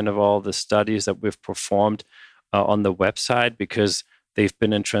 20% of all the studies that we've performed on the website, because they've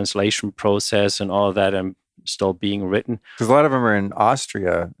been in translation process and all of that and still being written. Because a lot of them are in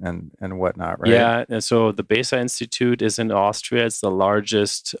Austria and whatnot, right? Yeah. And so the BESA Institute is in Austria. It's the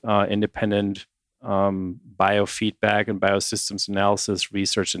largest independent biofeedback and biosystems analysis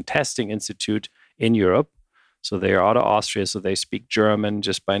research and testing institute in Europe. So they are out of Austria. So they speak German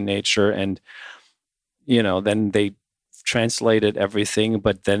just by nature. And, then they translated everything.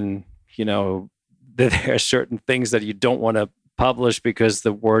 But then, there are certain things that you don't want to publish because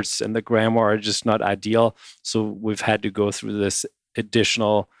the words and the grammar are just not ideal. So we've had to go through this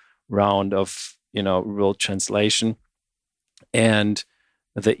additional round of, real translation. And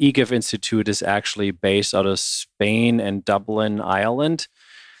the EGIF Institute is actually based out of Spain and Dublin, Ireland.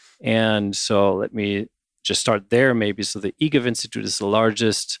 And so let me just start there maybe. So the EGIF Institute is the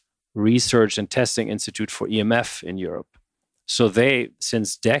largest research and testing institute for EMF in Europe. So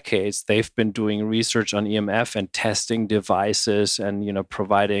since decades, they've been doing research on EMF and testing devices and,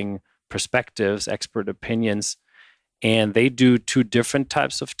 providing perspectives, expert opinions. And they do two different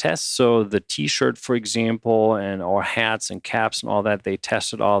types of tests. So the T-shirt, for example, or hats and caps and all that, they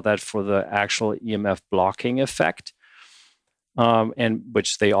tested all that for the actual EMF blocking effect, and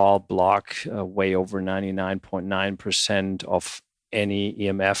which they all block way over 99.9% of any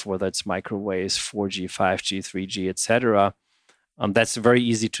EMF, whether it's microwaves, 4G, 5G, 3G, etc. That's very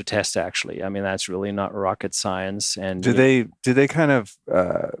easy to test, actually. I mean, that's really not rocket science. And do they kind of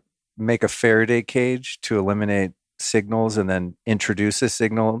make a Faraday cage to eliminate signals and then introduce a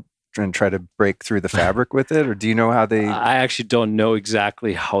signal and try to break through the fabric with it? Or do you know how they... I actually don't know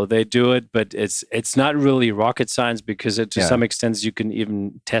exactly how they do it, but it's not really rocket science, because to some extent you can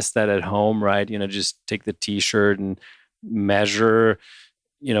even test that at home, right? Just take the T-shirt and measure,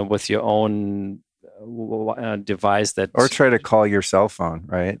 with your own device that... Or try to call your cell phone,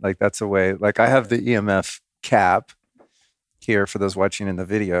 right? Like that's a way. Like I have the EMF cap here for those watching in the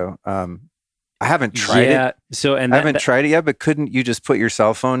video. I haven't tried it. So I haven't tried it yet, but couldn't you just put your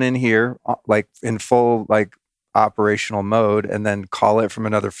cell phone in here, like in full like operational mode, and then call it from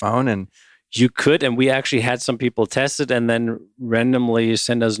another phone? And you could, and we actually had some people test it and then randomly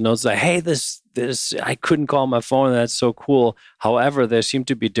send us notes like, "Hey, this I couldn't call my phone. That's so cool." However, there seem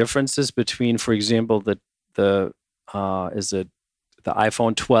to be differences between, for example, the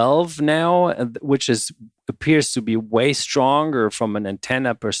iPhone 12 now, which appears to be way stronger from an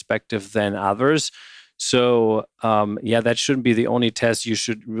antenna perspective than others. So that shouldn't be the only test. You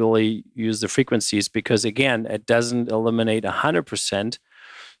should really use the frequencies, because again, it doesn't eliminate 100%.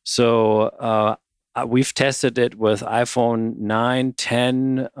 So we've tested it with iPhone 9,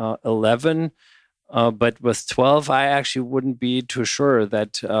 10, 11, but with 12, I actually wouldn't be too sure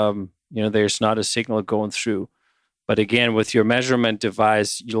that there's not a signal going through. But again, with your measurement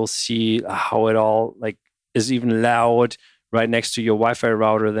device, you'll see how it all is even loud right next to your Wi-Fi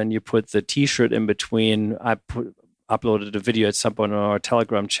router. Then you put the T-shirt in between. I uploaded a video at some point on our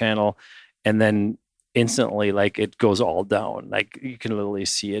Telegram channel, and then instantly, it goes all down. You can literally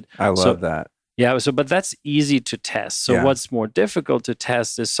see it. I love that. Yeah. So, but that's easy to test. So what's more difficult to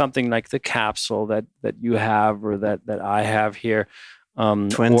test is something like the capsule that you have, or that I have here.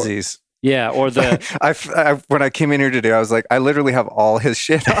 Twinsies. Or the... when I came in here today, I was like, I literally have all his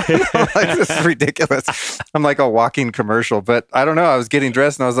shit on. I'm like, this is ridiculous. I'm like a walking commercial. But I don't know. I was getting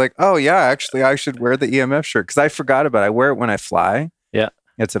dressed and I was like, oh yeah, actually I should wear the EMF shirt, because I forgot about it. I wear it when I fly. Yeah.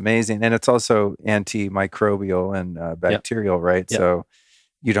 It's amazing. And it's also antimicrobial and bacterial, right? Yeah. So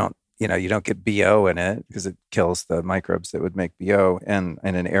you don't get BO in it, because it kills the microbes that would make BO. And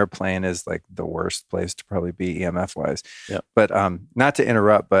an airplane is like the worst place to probably be EMF wise. Yeah. But not to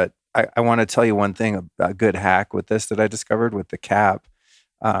interrupt, but I want to tell you one thing, a good hack with this that I discovered with the cap.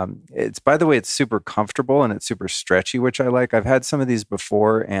 By the way, it's super comfortable and it's super stretchy, which I like. I've had some of these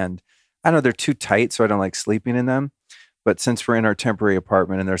before, and I know they're too tight, so I don't like sleeping in them. But since we're in our temporary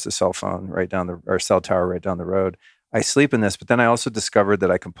apartment and there's a cell phone right down or cell tower right down the road, I sleep in this. But then I also discovered that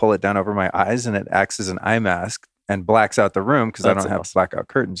I can pull it down over my eyes and it acts as an eye mask and blacks out the room because I don't have blackout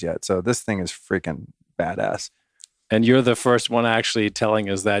curtains yet. So this thing is freaking badass. And you're the first one actually telling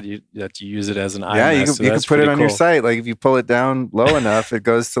us that you use it as an eye mask. Yeah, you can put it on your site. Like if you pull it down low enough, it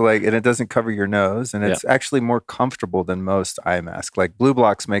goes to and it doesn't cover your nose. And it's actually more comfortable than most eye masks. Like Blue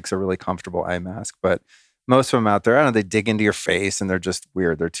Blocks makes a really comfortable eye mask, but most of them out there, I don't know, they dig into your face and they're just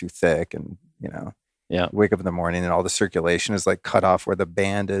weird. They're too thick and, you wake up in the morning and all the circulation is like cut off where the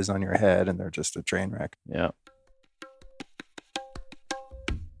band is on your head and they're just a train wreck. Yeah.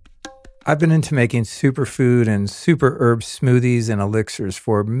 I've been into making superfood and super herb smoothies and elixirs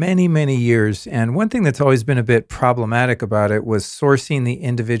for many, many years. And one thing that's always been a bit problematic about it was sourcing the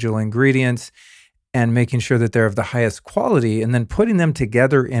individual ingredients and making sure that they're of the highest quality and then putting them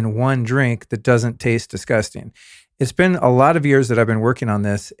together in one drink that doesn't taste disgusting. It's been a lot of years that I've been working on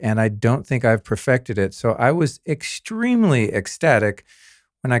this, and I don't think I've perfected it. So I was extremely ecstatic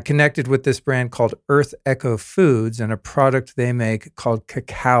when I connected with this brand called Earth Echo Foods and a product they make called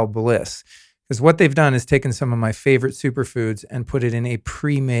Cacao Bliss. Because what they've done is taken some of my favorite superfoods and put it in a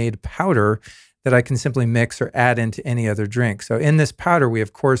pre-made powder that I can simply mix or add into any other drink. So in this powder, we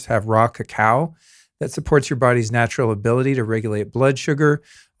of course have raw cacao that supports your body's natural ability to regulate blood sugar,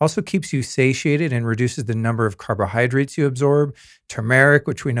 also keeps you satiated and reduces the number of carbohydrates you absorb. Turmeric,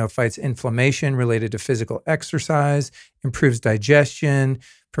 which we know fights inflammation related to physical exercise, improves digestion,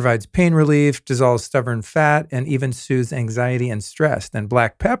 provides pain relief, dissolves stubborn fat, and even soothes anxiety and stress. Then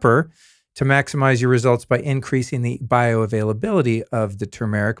black pepper, to maximize your results by increasing the bioavailability of the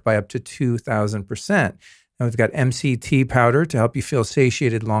turmeric by up to 2,000%. And we've got MCT powder to help you feel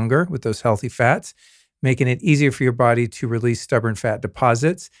satiated longer with those healthy fats, making it easier for your body to release stubborn fat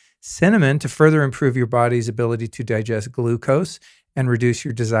deposits. Cinnamon to further improve your body's ability to digest glucose and reduce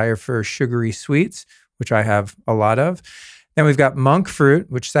your desire for sugary sweets, which I have a lot of. Then we've got monk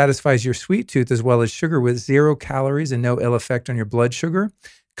fruit, which satisfies your sweet tooth as well as sugar with 0 calories and no ill effect on your blood sugar.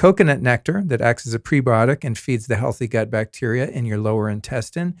 Coconut nectar that acts as a prebiotic and feeds the healthy gut bacteria in your lower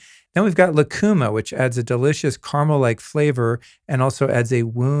intestine. Then we've got lucuma, which adds a delicious caramel-like flavor and also adds a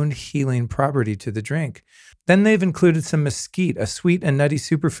wound healing property to the drink. Then they've included some mesquite, a sweet and nutty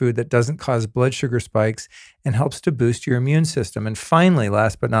superfood that doesn't cause blood sugar spikes and helps to boost your immune system. And finally,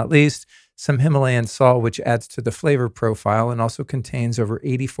 last but not least, some Himalayan salt, which adds to the flavor profile and also contains over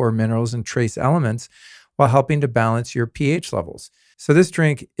 84 minerals and trace elements while helping to balance your pH levels. So this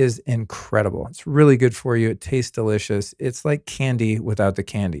drink is incredible. It's really good for you. It tastes delicious. It's like candy without the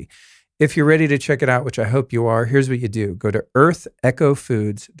candy. If you're ready to check it out, which I hope you are, here's what you do. Go to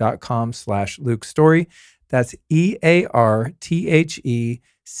earthechofoods.com/Luke Story. That's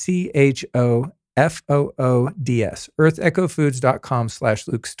EARTHECHOFOODS.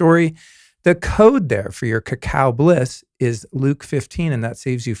 earthechofoods.com/Luke Story. The code there for your Cacao Bliss is Luke15, and that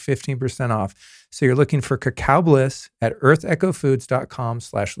saves you 15% off. So you're looking for Cacao Bliss at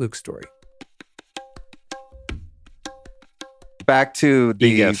earthechofoods.com/Luke Story. Back to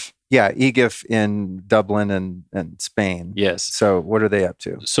the EGIF. Yeah, EGIF in Dublin and Spain. Yes. So what are they up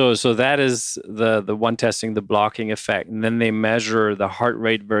to? So that is the one testing the blocking effect. And then they measure the heart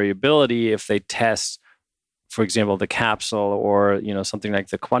rate variability if they test, for example, the capsule or something like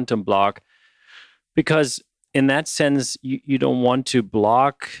the quantum block. Because in that sense, you don't want to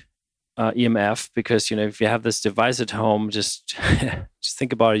block EMF because, if you have this device at home, just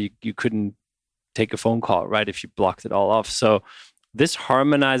think about it. You couldn't take a phone call, right? If you blocked it all off. So this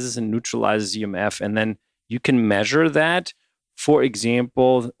harmonizes and neutralizes EMF. And then you can measure that, for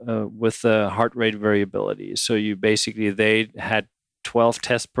example, with the heart rate variability. So they had 12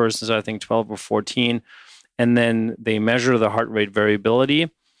 test persons, I think 12 or 14. And then they measure the heart rate variability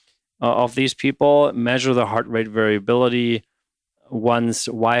of these people, measure the heart rate variability once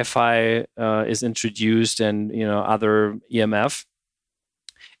Wi-Fi is introduced and other EMF.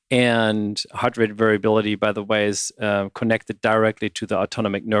 And heart rate variability, by the way, is connected directly to the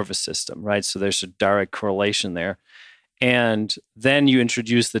autonomic nervous system, right? So there's a direct correlation there. And then you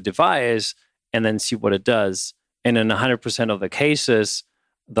introduce the device and then see what it does. And in 100% of the cases,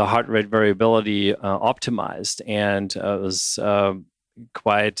 the heart rate variability optimized. And it was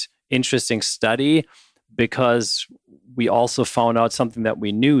quite interesting study because we also found out something that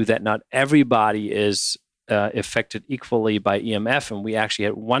we knew, that not everybody is affected equally by EMF. And we actually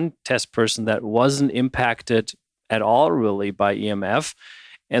had one test person that wasn't impacted at all really by EMF.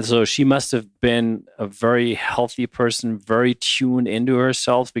 And so she must have been a very healthy person, very tuned into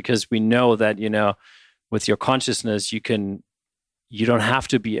herself, because we know that, with your consciousness, you can you don't have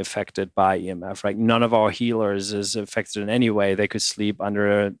to be affected by EMF, right? None of our healers is affected in any way. They could sleep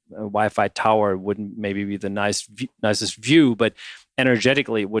under a Wi-Fi tower. It wouldn't maybe be the nicest view, but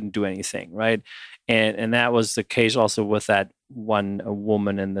energetically it wouldn't do anything, right? And that was the case also with that one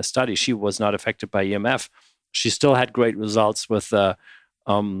woman in the study. She was not affected by EMF. She still had great results with a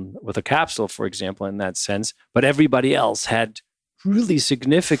capsule, for example, in that sense. But everybody else had really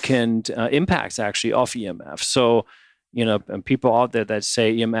significant impacts actually of EMF. So, and people out there that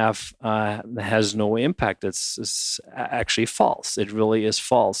say EMF has no impact, it's actually false. It really is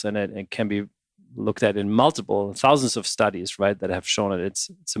false, and it can be looked at in multiple thousands of studies, right, that have shown it.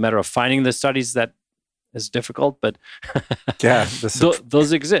 It's a matter of finding the studies that is difficult, but yeah,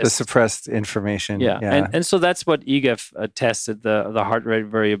 those exist. The suppressed information. Yeah. And so that's what EGEF tested, the heart rate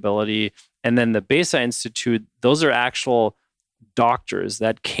variability. And then the Besa Institute, those are actual doctors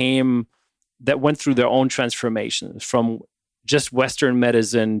that went through their own transformations from just Western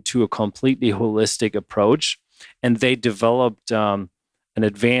medicine to a completely holistic approach. And they developed an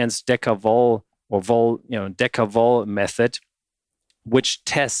advanced Decavol method, which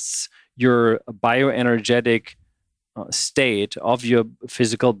tests your bioenergetic state of your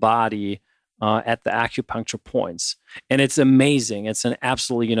physical body at the acupuncture points. And it's amazing. It's an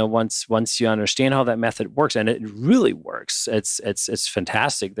absolutely, once you understand how that method works, and it really works, it's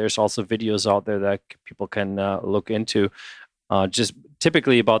fantastic. There's also videos out there that people can look into just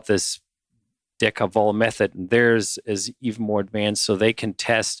typically about this Decavol method. And theirs is even more advanced, so they can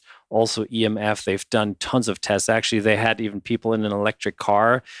test also EMF. They've done tons of tests. Actually, they had even people in an electric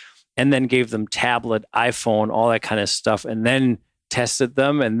car and then gave them tablet, iPhone, all that kind of stuff, and then tested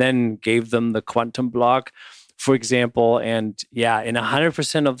them and then gave them the quantum block, for example. And yeah, in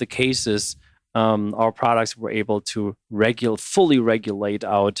 100% of the cases, our products were able to fully regulate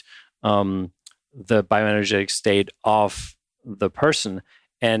out the bioenergetic state of the person.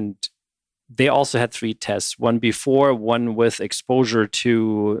 And they also had 3 tests, one before, one with exposure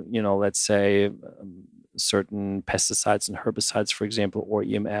to, let's say, certain pesticides and herbicides, for example, or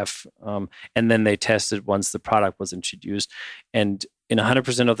EMF. And then they tested once the product was introduced. And in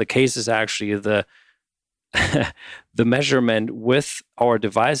 100% of the cases, actually, the measurement with our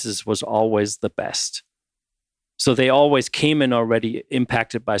devices was always the best. So they always came in already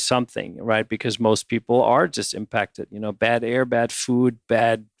impacted by something, right? Because most people are just impacted, bad air, bad food,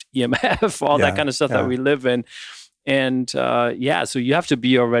 bad EMF, all that kind of stuff that we live in. And so you have to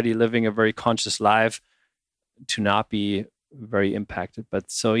be already living a very conscious life to not be very impacted.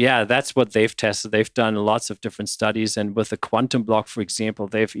 But so, that's what they've tested. They've done lots of different studies. And with the quantum block, for example,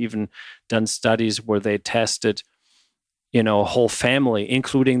 they've even done studies where they tested, a whole family,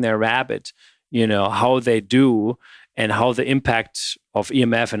 including their rabbit, how they do and how the impact of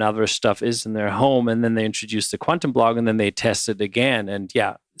EMF and other stuff is in their home. And then they introduced the quantum block and then they tested again. And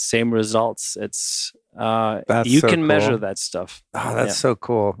same results. It's you can cool. measure that stuff. Oh, that's so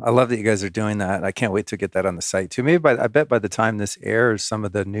cool. I love that you guys are doing that. I can't wait to get that on the site too. Maybe I bet by the time this airs, some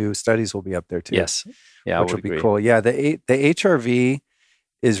of the new studies will be up there too. Yes. Yeah, which will be cool. Yeah, the HRV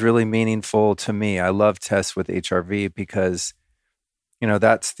is really meaningful to me. I love tests with HRV because,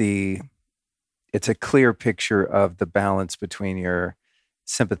 it's a clear picture of the balance between your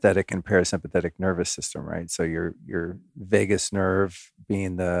sympathetic and parasympathetic nervous system, right? So your vagus nerve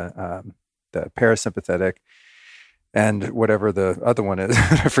being the parasympathetic, and whatever the other one is,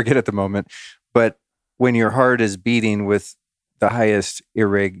 I forget at the moment. But when your heart is beating with the highest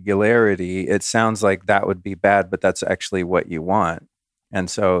irregularity, it sounds like that would be bad, but that's actually what you want. And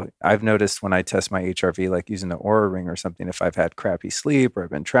so I've noticed when I test my HRV, like using the Oura Ring or something, if I've had crappy sleep or I've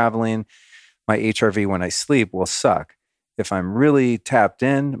been traveling, my HRV when I sleep will suck. If I'm really tapped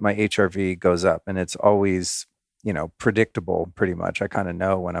in, my HRV goes up, and it's always, predictable pretty much. I kind of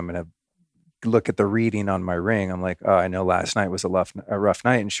know when I'm going to look at the reading on my ring. I'm like, oh, I know last night was a rough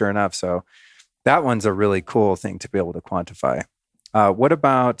night. And sure enough, so that one's a really cool thing to be able to quantify. What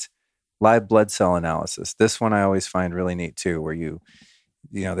about live blood cell analysis? This one I always find really neat too, where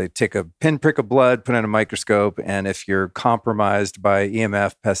they take a pinprick of blood, put it in a microscope, and if you're compromised by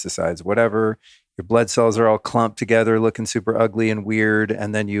EMF, pesticides, whatever, your blood cells are all clumped together, looking super ugly and weird,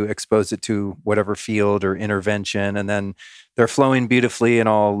 and then you expose it to whatever field or intervention, and then they're flowing beautifully and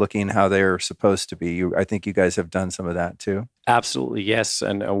all looking how they're supposed to be. I think you guys have done some of that too. Absolutely, yes,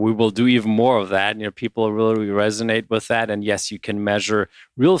 and we will do even more of that. People really resonate with that, and yes, you can measure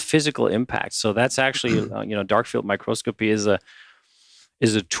real physical impact. So that's actually, dark field microscopy is a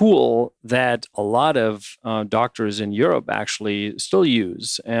tool that a lot of doctors in Europe actually still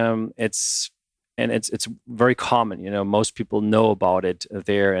use. It's very common. Most people know about it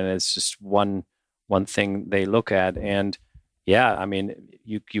there, and it's just one thing they look at. And Yeah, I mean,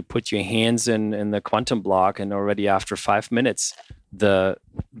 you put your hands in the quantum block, and already after 5 minutes, the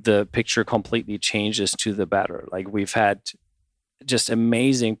picture completely changes to the better. Like we've had just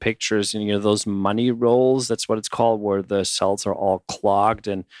amazing pictures, and those money rolls, that's what it's called, where the cells are all clogged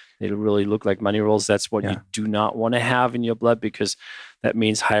and they really look like money rolls. That's what you do not want to have in your blood, because that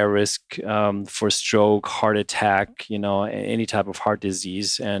means higher risk for stroke, heart attack, any type of heart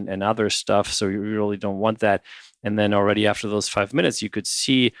disease and other stuff. So you really don't want that. And then already after those 5 minutes, you could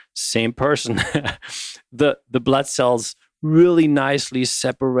see same person, the blood cells really nicely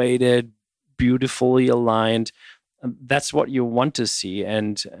separated, beautifully aligned. That's what you want to see.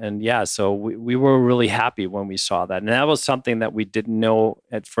 And yeah, so we were really happy when we saw that. And that was something that we didn't know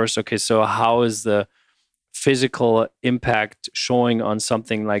at first. Okay, so how is the physical impact showing on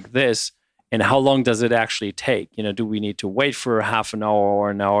something like this? And how long does it actually take? Do we need to wait for half an hour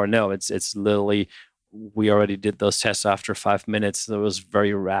or an hour? No, it's literally, we already did those tests after 5 minutes. It was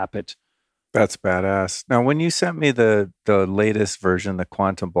very rapid. That's badass. Now, when you sent me the latest version, the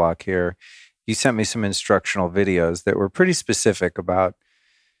Quantum Block here, you sent me some instructional videos that were pretty specific about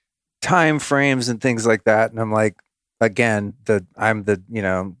time frames and things like that. And I'm like, again, I'm the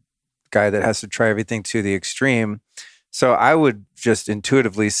guy that has to try everything to the extreme. So I would just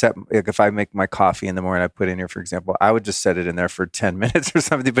intuitively set, like if I make my coffee in the morning, I put in here, for example, I would just set it in there for 10 minutes or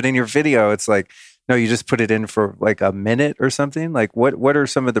something. But in your video, it's like, no, you just put it in for like a minute or something. Like what are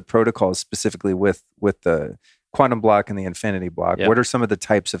some of the protocols specifically with the Quantum Block and the Infinity Block? Yep. What are some of the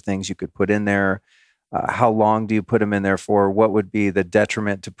types of things you could put in there? How long do you put them in there for? What would be the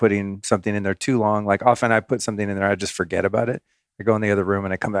detriment to putting something in there too long? Like often I put something in there, I just forget about it. I go in the other room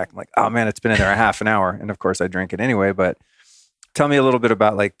and I come back, I'm like, oh man, it's been in there a half an hour. And of course I drink it anyway, but tell me a little bit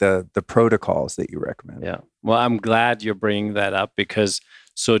about like the protocols that you recommend. Yeah. Well, I'm glad you're bringing that up, because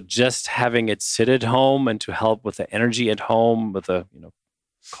so just having it sit at home and to help with the energy at home, with the,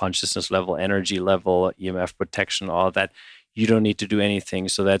 consciousness level, energy level, EMF protection, all that, you don't need to do anything.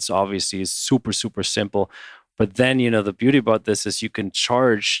 So that's obviously super, super simple. But then, the beauty about this is you can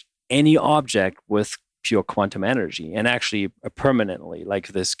charge any object with pure quantum energy, and actually permanently, like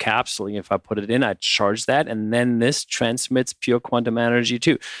this capsule. If I put it in, I charge that, and then this transmits pure quantum energy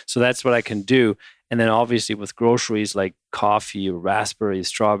too. So that's what I can do. And then obviously with groceries like coffee, raspberries,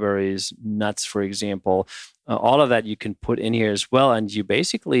 strawberries, nuts, for example, all of that you can put in here as well. And you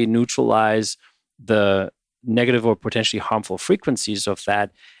basically neutralize the negative or potentially harmful frequencies of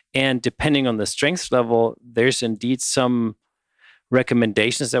that. And depending on the strength level, there's indeed some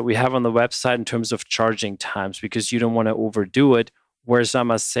recommendations that we have on the website in terms of charging times, because you don't want to overdo it. Whereas I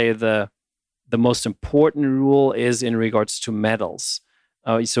must say the most important rule is in regards to metals.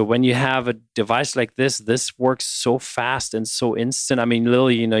 So when you have a device like this works so fast and so instant. I mean,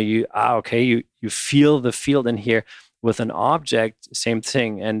 literally, you feel the field in here. With an object, same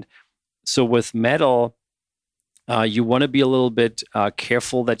thing. And so with metal, you want to be a little bit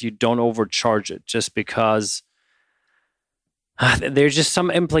careful that you don't overcharge it, just because there's just some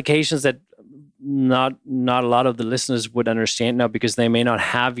implications that not a lot of the listeners would understand now, because they may not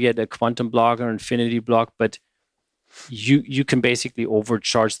have yet a quantum block or infinity block, but you can basically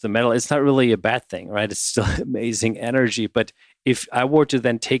overcharge the metal. It's not really a bad thing, right? It's still amazing energy. But if I were to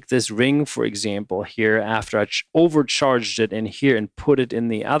then take this ring, for example, here, after I overcharged it in here and put it in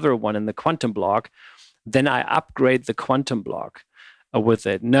the other one, in the quantum block, then I upgrade the quantum block with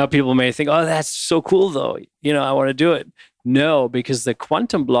it. Now people may think, oh, that's so cool though. I want to do it. No, because the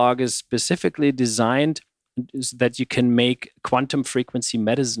quantum block is specifically designed so that you can make quantum frequency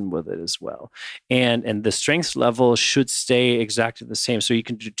medicine with it as well. And the strength level should stay exactly the same. So you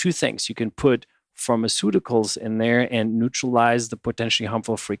can do two things. You can put pharmaceuticals in there and neutralize the potentially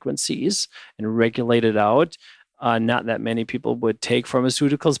harmful frequencies and regulate it out. Not that many people would take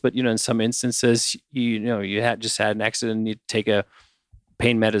pharmaceuticals, but in some instances, you just had an accident and you take a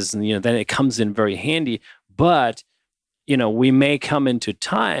pain medicine, then it comes in very handy. But we may come into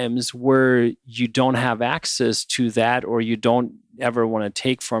times where you don't have access to that, or you don't ever want to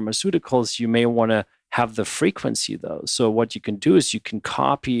take pharmaceuticals. You may want to have the frequency though. So what you can do is you can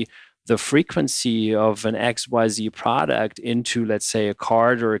copy the frequency of an XYZ product into, let's say, a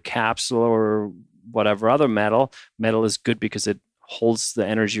card or a capsule or whatever other metal. Metal is good because it holds the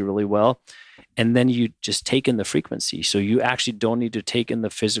energy really well. And then you just take in the frequency. So you actually don't need to take in the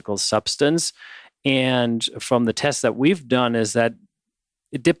physical substance. And from the tests that we've done is that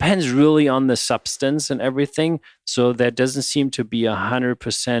it depends really on the substance and everything. So there doesn't seem to be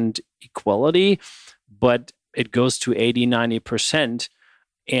 100% equality, but it goes to 80, 90%.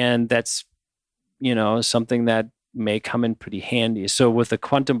 And that's, something that may come in pretty handy. So with the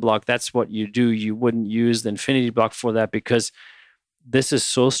quantum block, that's what you do. You wouldn't use the infinity block for that because this is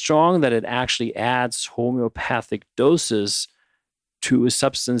so strong that it actually adds homeopathic doses to a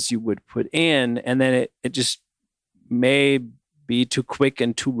substance you would put in, and then it just may be too quick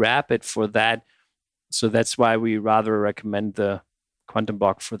and too rapid for that. So that's why we rather recommend the quantum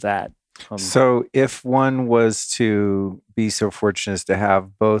block for that. So if one was to be so fortunate as to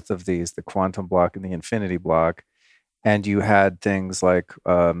have both of these, the quantum block and the infinity block, and you had things like,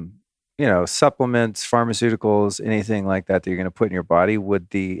 supplements, pharmaceuticals, anything like that you're going to put in your body, would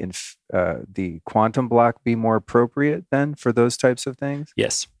the quantum block be more appropriate then for those types of things?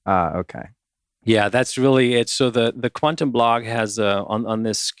 Yes. Okay. Yeah, that's really it. So the quantum block has on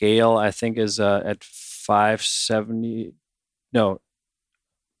this scale, I think is at 570, no,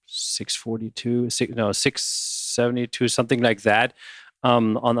 642, 672, something like that,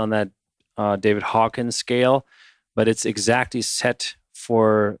 on that David Hawkins scale. But it's exactly set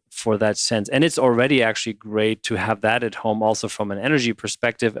for that sense, and it's already actually great to have that at home, also from an energy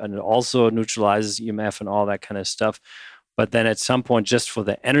perspective, and it also neutralizes EMF and all that kind of stuff. But then at some point, just for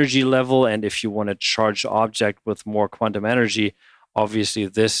the energy level, and if you want to charge object with more quantum energy, obviously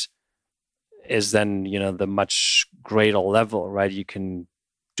this is then, the much greater level, right? You can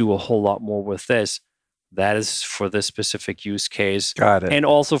do a whole lot more with this. That is for this specific use case. Got it. And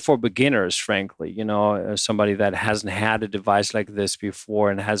also for beginners, frankly, somebody that hasn't had a device like this before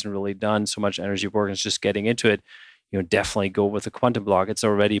and hasn't really done so much energy work and is just getting into it, definitely go with the quantum block. It's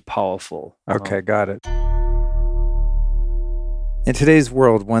already powerful. Okay, got it. In today's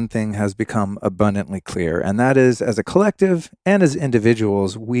world, one thing has become abundantly clear, and that is, as a collective and as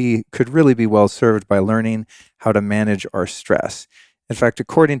individuals, we could really be well served by learning how to manage our stress. In fact,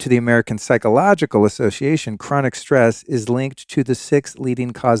 according to the American Psychological Association, chronic stress is linked to the 6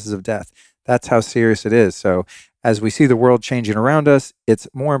 leading causes of death. That's how serious it is. So as we see the world changing around us, it's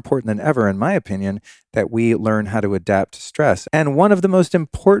more important than ever, in my opinion, that we learn how to adapt to stress. And one of the most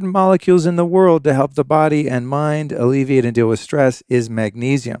important molecules in the world to help the body and mind alleviate and deal with stress is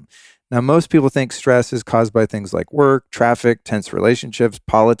magnesium. Now, most people think stress is caused by things like work, traffic, tense relationships,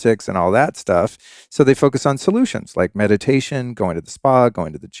 politics, and all that stuff. So they focus on solutions like meditation, going to the spa,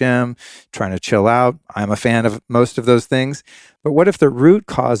 going to the gym, trying to chill out. I'm a fan of most of those things. But what if the root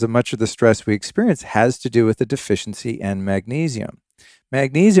cause of much of the stress we experience has to do with the deficiency in magnesium?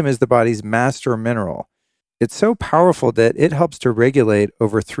 Magnesium is the body's master mineral. It's so powerful that it helps to regulate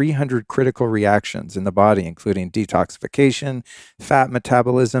over 300 critical reactions in the body, including detoxification, fat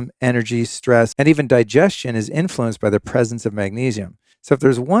metabolism, energy, stress, and even digestion is influenced by the presence of magnesium. So if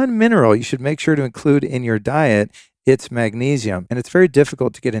there's one mineral you should make sure to include in your diet, it's magnesium. And it's very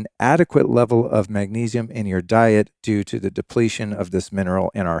difficult to get an adequate level of magnesium in your diet due to the depletion of this mineral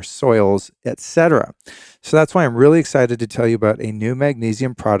in our soils, etc. So that's why I'm really excited to tell you about a new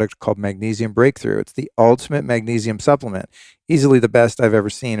magnesium product called Magnesium Breakthrough. It's the ultimate magnesium supplement, easily the best I've ever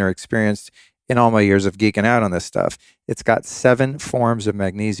seen or experienced in all my years of geeking out on this stuff. It's got 7 forms of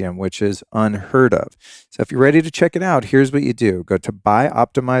magnesium, which is unheard of. So if you're ready to check it out, here's what you do. Go to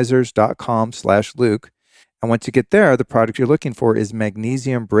bioptimizers.com/Luke. And once you get there, the product you're looking for is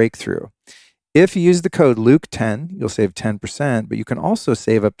Magnesium Breakthrough. If you use the code Luke10, you'll save 10%, but you can also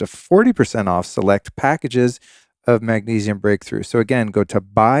save up to 40% off select packages of Magnesium Breakthrough. So again, go to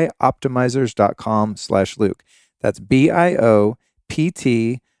bioptimizers.com/Luke. That's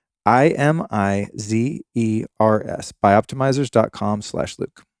BIOPTIMIZERS,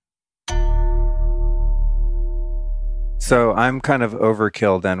 bioptimizers.com/Luke. So I'm kind of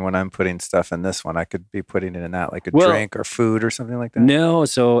overkill then when I'm putting stuff in this one. I could be putting it in that, like a drink or food or something like that. No,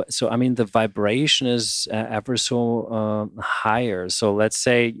 so I mean the vibration is ever so higher. So let's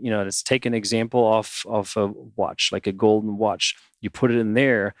say, let's take an example of a watch, like a golden watch. You put it in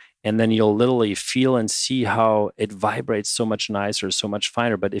there, and then you'll literally feel and see how it vibrates so much nicer, so much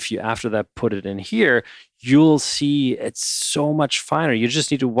finer. But if you after that put it in here, you'll see it's so much finer. You just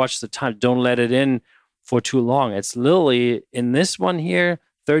need to watch the time. Don't let it in for too long. It's literally in this one here,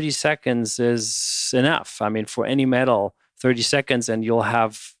 30 seconds is enough. I mean, for any metal, 30 seconds and you'll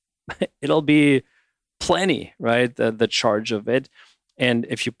have, it'll be plenty, right? The charge of it. And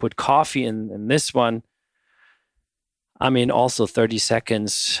if you put coffee in this one, I mean, also 30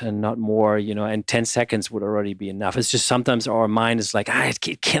 seconds and not more, and 10 seconds would already be enough. It's just sometimes our mind is like,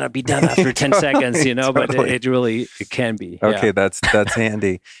 it cannot be done after 10 seconds, but it really can be. Okay, yeah. That's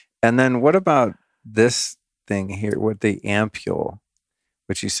handy. And then what about this thing here with the ampule,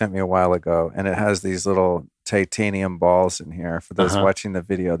 which you sent me a while ago, and it has these little titanium balls in here. For those watching the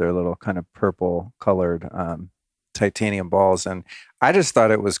video, they're little kind of purple colored titanium balls. And I just thought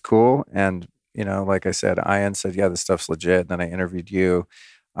it was cool. And like I said, Ian said, yeah, this stuff's legit. And then I interviewed you.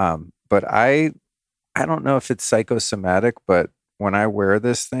 But I don't know if it's psychosomatic, but when I wear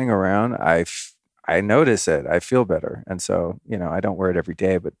this thing around, I notice it. I feel better. And so, I don't wear it every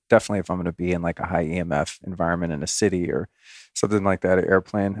day, but definitely if I'm going to be in like a high EMF environment in a city or something like that, an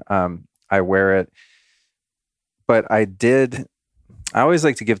airplane, I wear it. But I always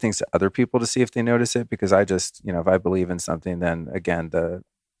like to give things to other people to see if they notice it, because I just, if I believe in something, then again, the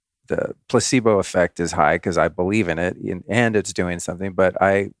placebo effect is high because I believe in it and it's doing something. But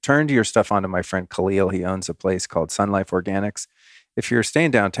I turned your stuff onto my friend Khalil. He owns a place called Sun Life Organics. If you're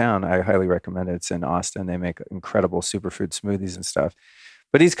staying downtown, I highly recommend it. It's in Austin. They make incredible superfood smoothies and stuff.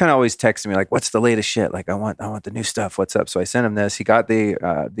 But he's kind of always texting me like, "What's the latest shit? Like, I want the new stuff. What's up?" So I sent him this. He got the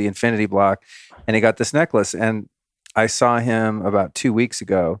Infinity Block, and he got this necklace. And I saw him about 2 weeks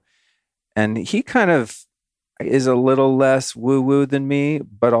ago, and he kind of is a little less woo-woo than me,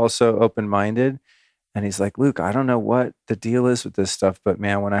 but also open-minded. And he's like, "Luke, I don't know what the deal is with this stuff, but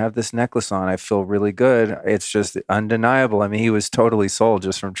man, when I have this necklace on, I feel really good. It's just undeniable." I mean, he was totally sold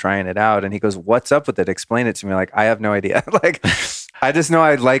just from trying it out. And he goes, "What's up with it? Explain it to me." Like, I have no idea. Like, I just know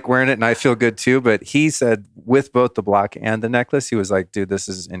I like wearing it and I feel good too. But he said with both the block and the necklace, he was like, "Dude, this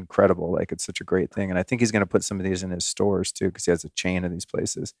is incredible. Like, it's such a great thing." And I think he's going to put some of these in his stores too, because he has a chain of these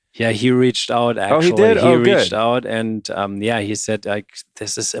places. Yeah, he reached out actually. Oh, he did? He reached good. out and he said like,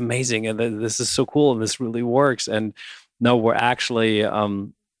 "This is amazing and this is so cool and this really works." And no, we're actually,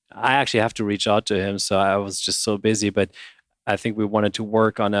 I actually have to reach out to him. So I was just so busy, but I think we wanted to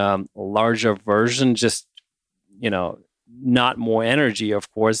work on a larger version, just, not more energy,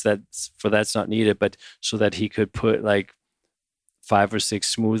 of course, that's not needed, but so that he could put like 5 or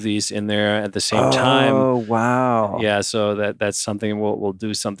 6 smoothies in there at the same time. Oh, wow. Yeah, so that's something we'll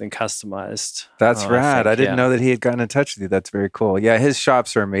do something customized. That's rad. I didn't know that he had gotten in touch with you. That's very cool. Yeah, his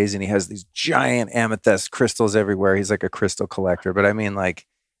shops are amazing. He has these giant amethyst crystals everywhere. He's like a crystal collector, but I mean like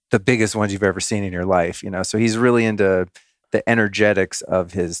the biggest ones you've ever seen in your life, So he's really into the energetics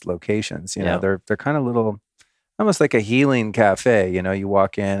of his locations. They're kind of little, almost like a healing cafe. You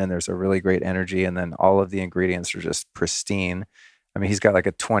walk in and there's a really great energy, and then all of the ingredients are just pristine. I mean, he's got like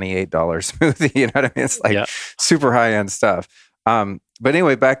a $28 smoothie. You know what I mean? It's like super high end stuff. But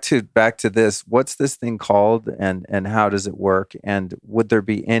anyway, back to this. What's this thing called, and how does it work? And would there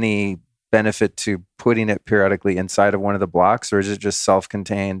be any benefit to putting it periodically inside of one of the blocks, or is it just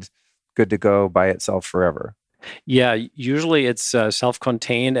self-contained, good to go by itself forever? Yeah, usually it's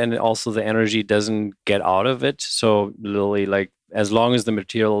self-contained, and also the energy doesn't get out of it. So literally, like, as long as the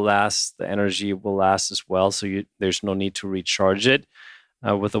material lasts, the energy will last as well. So there's no need to recharge it.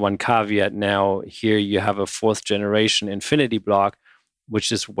 With the one caveat now, here you have a 4th generation Infinity Block,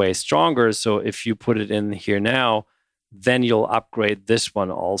 which is way stronger. So if you put it in here now, then you'll upgrade this one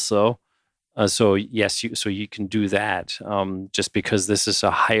also. So yes, you can do that, just because this is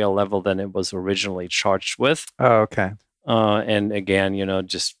a higher level than it was originally charged with. Oh, okay. And again,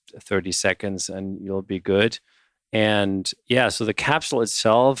 just 30 seconds and you'll be good. And yeah, so the capsule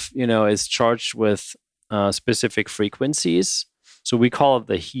itself, is charged with specific frequencies. So we call it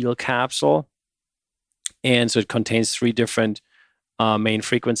the Heal capsule. And so it contains 3 different main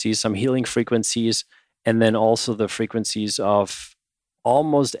frequencies, some healing frequencies, and then also the frequencies of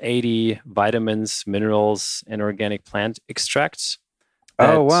almost 80 vitamins, minerals, and organic plant extracts.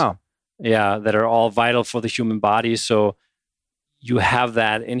 Oh, wow. Yeah, that are all vital for the human body. So you have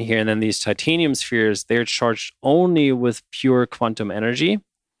that in here. And then these titanium spheres, they're charged only with pure quantum energy.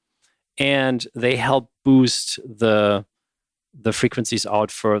 And they help boost the frequencies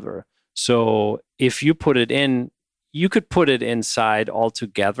out further. So if you put it in, you could put it inside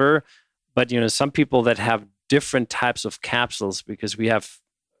altogether. But, some people that have different types of capsules, because we have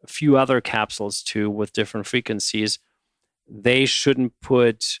a few other capsules too with different frequencies, they shouldn't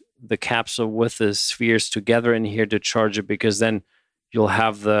put the capsule with the spheres together in here to charge it, because then you'll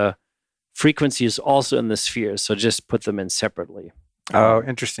have the frequencies also in the spheres. So just put them in separately. Oh,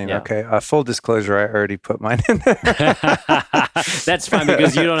 interesting. Yeah. Okay. Full disclosure, I already put mine in there. That's fine,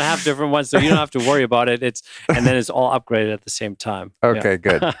 because you don't have different ones, so you don't have to worry about it. And then it's all upgraded at the same time. Okay,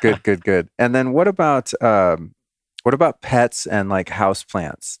 good. And then what about pets and like house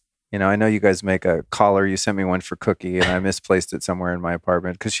plants? I know you guys make a collar. You sent me one for Cookie, and I misplaced it somewhere in my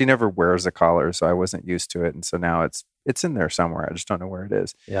apartment because she never wears a collar, so I wasn't used to it, and so now it's in there somewhere. I just don't know where it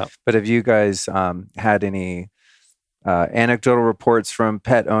is. Yeah. But have you guys had any anecdotal reports from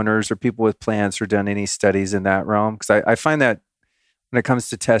pet owners or people with plants, or done any studies in that realm? Because I find that when it comes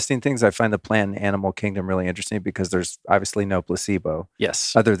to testing things, I find the plant and animal kingdom really interesting because there's obviously no placebo.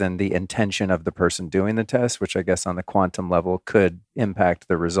 Yes. Other than the intention of the person doing the test, which I guess on the quantum level could impact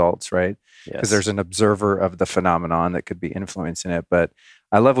the results, right? Because there's an observer of the phenomenon that could be influencing it. But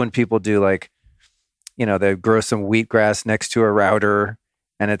I love when people do they grow some wheatgrass next to a router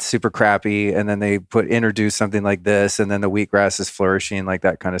and it's super crappy. And then they introduce something like this, and then the wheatgrass is flourishing, like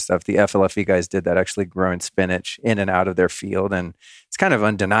that kind of stuff. The FLFE guys did that, actually growing spinach in and out of their field. And it's kind of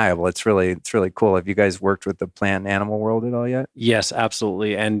undeniable. It's really cool. Have you guys worked with the plant and animal world at all yet? Yes,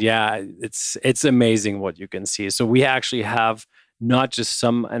 absolutely. And yeah, it's amazing what you can see. So we actually have not just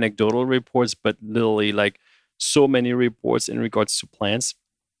some anecdotal reports, but literally like so many reports in regards to plants.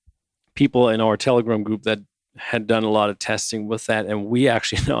 People in our Telegram group that had done a lot of testing with that. And we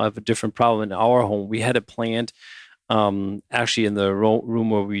actually now have a different problem in our home. We had a plant actually in the room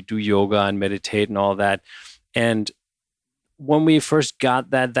where we do yoga and meditate and all that. And when we first got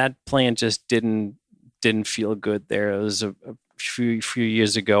that plant just didn't feel good there. It was a few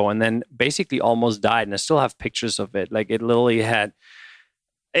years ago, and then basically almost died. And I still have pictures of it. Like it literally had,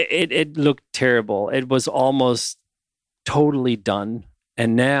 it looked terrible. It was almost totally done.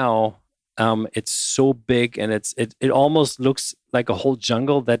 And now it's so big, and it almost looks like a whole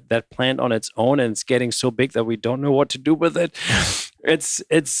jungle, that plant on its own, and it's getting so big that we don't know what to do with it.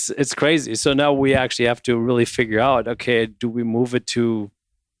 It's crazy. So now we actually have to really figure out, okay, do we move it to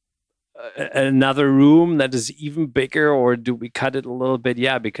another room that is even bigger, or do we cut it a little bit?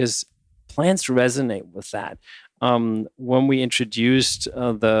 Yeah, because plants resonate with that. When we introduced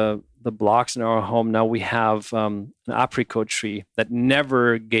the blocks in our home, now we have an apricot tree that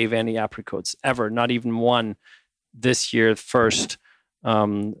never gave any apricots ever, not even one. This year, first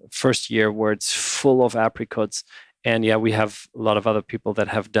year where it's full of apricots. And yeah, we have a lot of other people that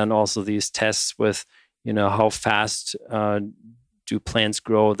have done also these tests with, how fast do plants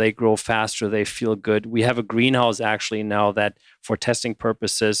grow? They grow faster. They feel good. We have a greenhouse actually now that for testing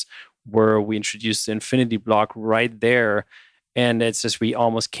purposes, where we introduced the infinity block right there. And it's just, we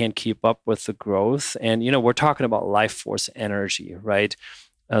almost can't keep up with the growth. And, we're talking about life force energy, right?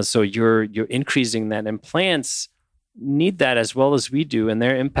 So you're increasing that, and plants need that as well as we do. And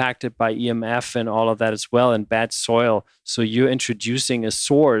they're impacted by EMF and all of that as well, and bad soil. So you're introducing a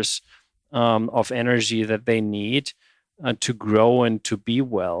source of energy that they need to grow and to be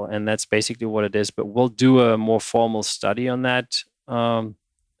well. And that's basically what it is. But we'll do a more formal study on that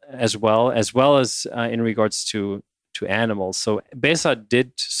as well as in regards to animals. So Besa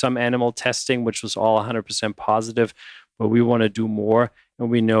did some animal testing, which was all 100% positive, but we want to do more.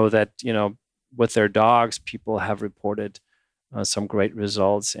 And we know that, with their dogs, people have reported some great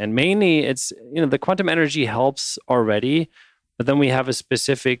results. And mainly it's, the quantum energy helps already, but then we have a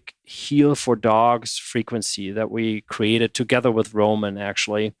specific heal for dogs frequency that we created together with Roman,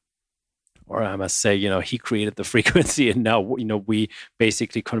 actually. Or I must say, he created the frequency, and now, we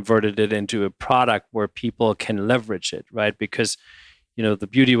basically converted it into a product where people can leverage it, right? Because, the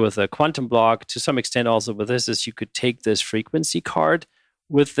beauty with a quantum block, to some extent also with this, is you could take this frequency card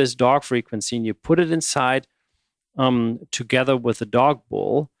with this dog frequency, and you put it inside together with the dog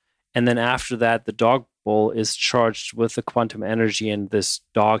bowl. And then after that, the dog bowl is charged with the quantum energy and this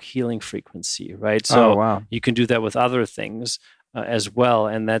dog healing frequency, right? So wow. You can do that with other things. As well.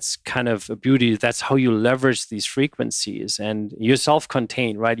 And that's kind of a beauty. That's how you leverage these frequencies. And you're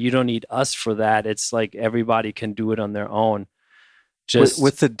self-contained, right? You don't need us for that. It's like everybody can do it on their own. Just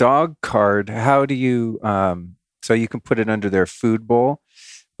with the dog card, how do you, so you can put it under their food bowl,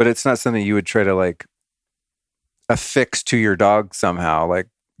 but it's not something you would try to affix to your dog somehow. Like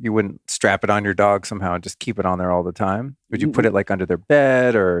you wouldn't strap it on your dog somehow and just keep it on there all the time. Would you put it under their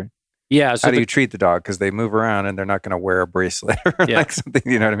bed, or? Yeah. So how do you treat the dog? Because they move around and they're not going to wear a bracelet or something.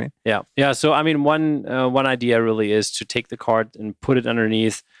 You know what I mean? Yeah. Yeah. So I mean, one idea really is to take the card and put it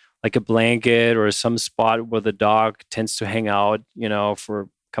underneath like a blanket or some spot where the dog tends to hang out, for a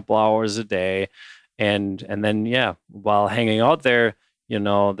couple hours a day, and then while hanging out there,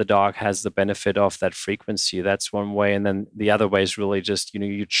 the dog has the benefit of that frequency. That's one way, and then the other way is really just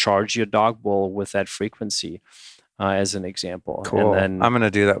you charge your dog bowl with that frequency. As an example. Cool. And then, I'm going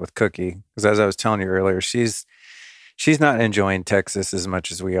to do that with Cookie, because as I was telling you earlier, she's not enjoying Texas as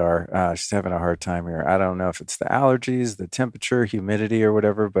much as we are. She's having a hard time here. I don't know if it's the allergies, the temperature, humidity, or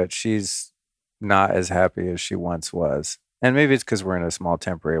whatever, but she's not as happy as she once was. And maybe it's because we're in a small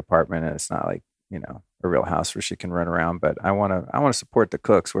temporary apartment and it's not like, a real house where she can run around. But I want to support the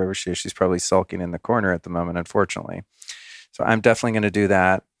cooks wherever she is. She's probably sulking in the corner at the moment, unfortunately. So I'm definitely going to do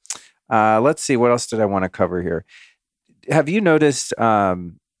that. Let's see, what else did I want to cover here? Have you noticed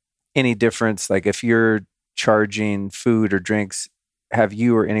any difference, like if you're charging food or drinks have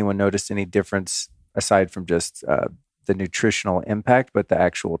you or anyone noticed any difference aside from just the nutritional impact, but the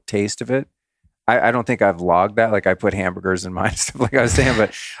actual taste of it? I don't think I've logged that. Like I put hamburgers in mine, stuff like I was saying,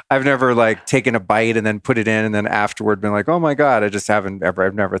 but I've never like taken a bite and then put it in and then afterward been like, oh my God,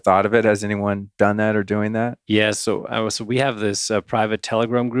 I've never thought of it. Has anyone done that or doing that? Yeah, so we have this private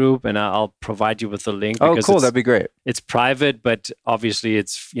Telegram group, and I'll provide you with the link. Oh, cool. That'd be great. It's private, but obviously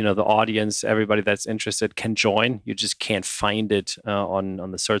it's, the audience, everybody that's interested can join. You just can't find it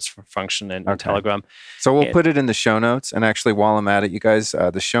on the search function in Telegram. So we'll put it in the show notes. And actually, while I'm at it, you guys,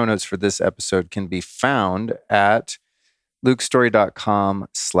 the show notes for this episode can be found at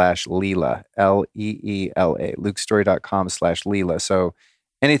lukestory.com/Leela, Leela, lukestory.com/Leela. So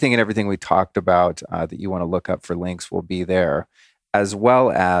anything and everything we talked about that you want to look up for links will be there, as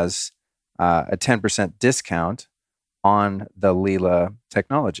well as a 10% discount on the Leela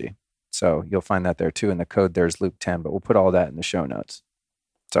technology. So you'll find that there too. And the code there is Luke10, but we'll put all that in the show notes.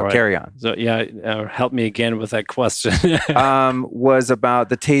 So carry on. So help me again with that question. Was about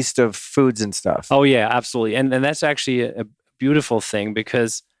the taste of foods and stuff. Oh yeah, absolutely. And that's actually a beautiful thing,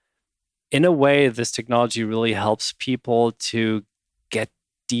 because in a way, this technology really helps people to get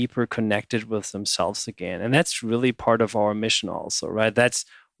deeper connected with themselves again. And that's really part of our mission also, right? That's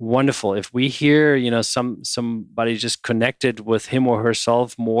wonderful. If we hear, somebody just connected with him or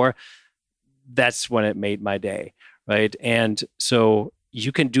herself more, that's when it made my day, right? And so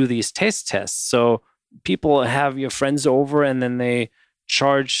you can do these taste tests. So people have your friends over and then they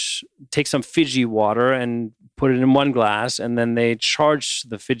take some Fiji water and put it in one glass, and then they charge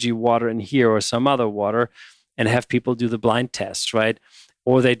the Fiji water in here or some other water and have people do the blind test, right?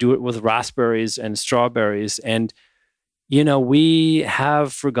 Or they do it with raspberries and strawberries. And, we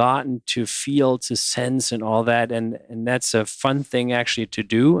have forgotten to feel, to sense and all that. And that's a fun thing actually to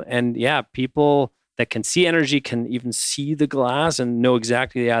do. And yeah, people that can see energy can even see the glass and know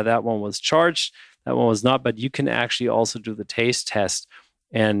exactly, that one was charged, that one was not. But you can actually also do the taste test.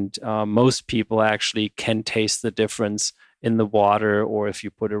 And most people actually can taste the difference in the water, or if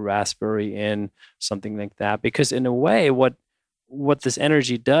you put a raspberry in, something like that. Because in a way, what this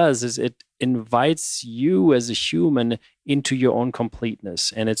energy does is it invites you as a human into your own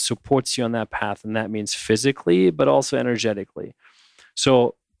completeness, and it supports you on that path. And that means physically, but also energetically.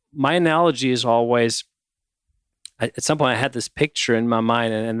 So my analogy is always, at some point I had this picture in my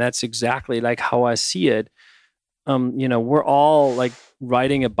mind, and that's exactly like how I see it. We're all like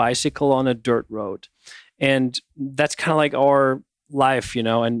riding a bicycle on a dirt road, and that's kind of like our life,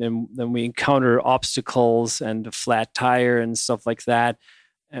 and then we encounter obstacles and a flat tire and stuff like that.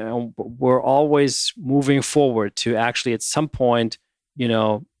 And we're always moving forward to actually at some point,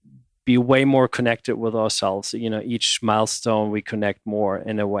 be way more connected with ourselves. Each milestone we connect more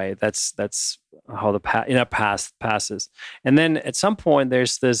in a way. That's how the past passes. And then at some point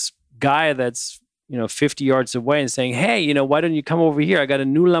there's this guy that's 50 yards away and saying, hey, why don't you come over here? I got a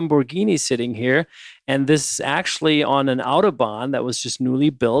new Lamborghini sitting here. And this is actually on an Autobahn that was just newly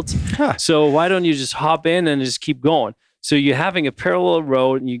built. Huh. So why don't you just hop in and just keep going? So you're having a parallel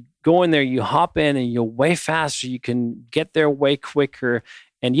road and you go in there, you hop in and you're way faster. You can get there way quicker.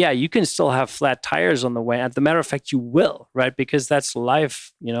 And yeah, you can still have flat tires on the way. As a matter of fact, you will, right? Because that's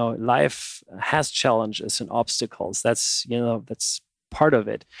life. Life has challenges and obstacles. That's part of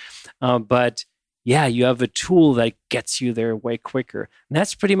it. But yeah, you have a tool that gets you there way quicker. And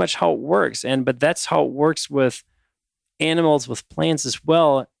that's pretty much how it works. But that's how it works with animals, with plants as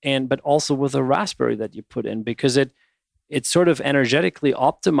well, but also with a raspberry that you put in, because it sort of energetically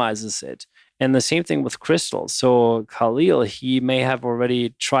optimizes it. And the same thing with crystals. So Khalil, he may have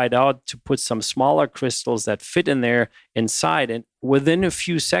already tried out to put some smaller crystals that fit in there inside. And within a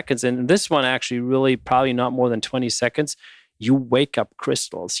few seconds, and this one actually really probably not more than 20 seconds, you wake up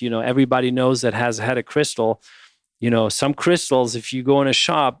crystals. Everybody knows that has had a crystal. Some crystals, if you go in a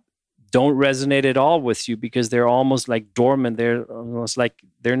shop, don't resonate at all with you because they're almost like dormant. They're almost like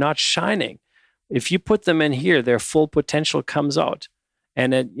they're not shining. If you put them in here, their full potential comes out.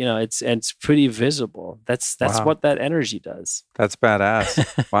 And it's pretty visible. That's wow. What that energy does. That's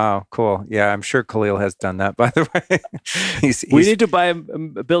badass. Wow, cool. Yeah, I'm sure Khalil has done that. By the way, we need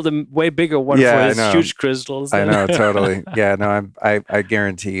to build a way bigger one for his huge crystals. I know, totally. Yeah, no, I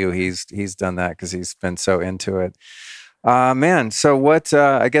guarantee you, he's done that because he's been so into it. Man, so what?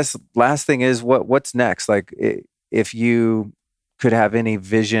 I guess last thing is what's next? Like, if you could have any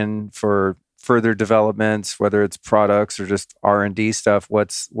vision for further developments, whether it's products or just R&D stuff,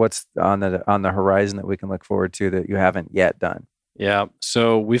 what's on the horizon that we can look forward to that you haven't yet done? Yeah,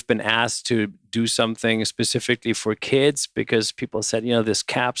 so we've been asked to do something specifically for kids because people said, this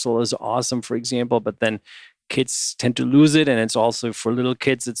capsule is awesome, for example, but then kids tend to lose it, and it's also for little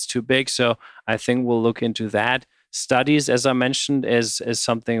kids it's too big. So I think we'll look into that. Studies, as I mentioned, is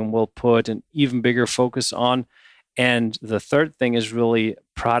something we'll put an even bigger focus on. And the third thing is really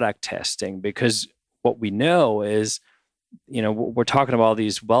product testing, because what we know is, we're talking about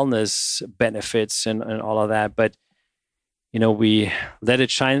these wellness benefits and all of that, but we let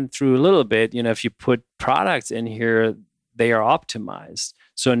it shine through a little bit. If you put products in here, they are optimized.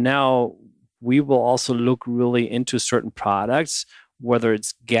 So now we will also look really into certain products, whether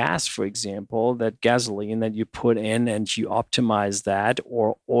it's gas, for example, that gasoline that you put in and you optimize that,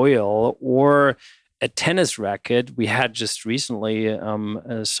 or oil, or a tennis racket. We had just recently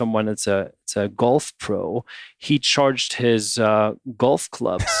someone, it's a golf pro. He charged his golf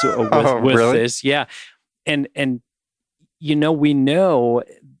clubs with really? this. Yeah. And we know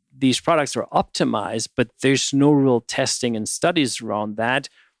these products are optimized, but there's no real testing and studies around that.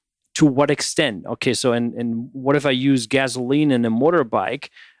 To what extent? Okay, so and what if I use gasoline in a motorbike,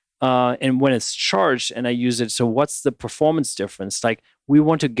 and when it's charged and I use it, so what's the performance difference? Like, we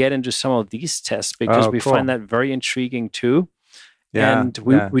want to get into some of these tests because we find that very intriguing too. Yeah, and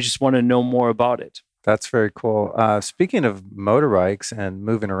we just want to know more about it. That's very cool. Speaking of motorbikes and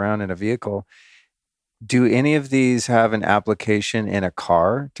moving around in a vehicle, do any of these have an application in a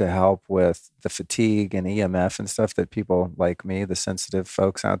car to help with the fatigue and EMF and stuff that people like me, the sensitive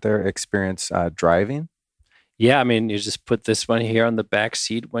folks out there, experience driving? Yeah, I mean, you just put this one here on the back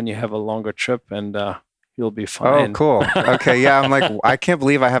seat when you have a longer trip, and you'll be fine. Oh, cool. Okay, yeah, I'm like, I can't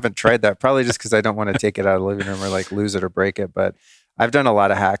believe I haven't tried that. Probably just because I don't want to take it out of the living room or like lose it or break it. But I've done a lot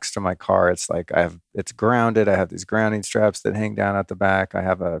of hacks to my car. It's like it's grounded. I have these grounding straps that hang down at the back. I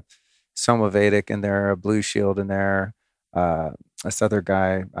have a Somavedic in there, a Blue Shield in there. This other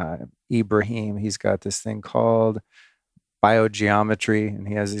guy, Ibrahim, he's got this thing called Biogeometry, and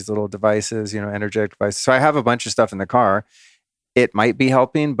he has these little devices, energetic devices. So I have a bunch of stuff in the car. It might be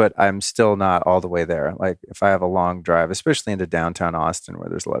helping, but I'm still not all the way there. Like if I have a long drive, especially into downtown Austin where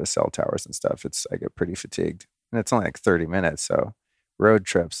there's a lot of cell towers and stuff, I get pretty fatigued. And it's only like 30 minutes. So road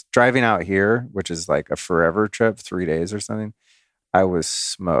trips, driving out here, which is like a forever trip, 3 days or something, I was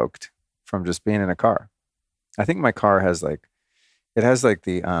smoked from just being in a car. I think my car has the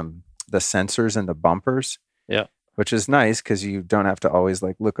sensors in the bumpers. Yeah. Which is nice because you don't have to always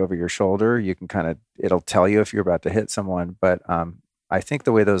like look over your shoulder. You can it'll tell you if you're about to hit someone. But I think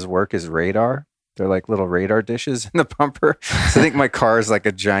the way those work is radar. They're like little radar dishes in the bumper. So I think my car is like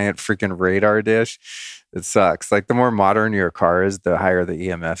a giant freaking radar dish. It sucks. Like the more modern your car is, the higher the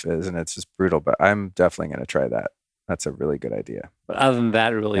EMF is, and it's just brutal. But I'm definitely going to try that. That's a really good idea. But other than that,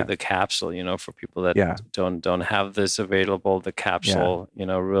 really, the capsule, for people that don't have this available, the capsule,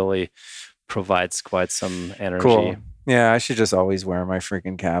 really provides quite some energy. Cool. Yeah, I should just always wear my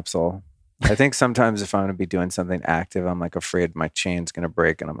freaking capsule. I think sometimes if I'm going to be doing something active, I'm like afraid my chain's going to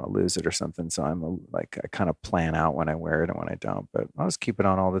break and I'm going to lose it or something. So I kind of plan out when I wear it and when I don't, but I'll just keep it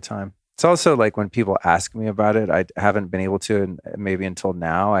on all the time. It's also like when people ask me about it, I haven't been able to, and maybe until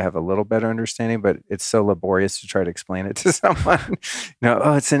now I have a little better understanding, but it's so laborious to try to explain it to someone.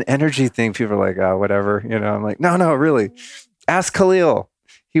 Oh, it's an energy thing. People are like, oh, whatever. I'm like, no, really. Ask Khalil.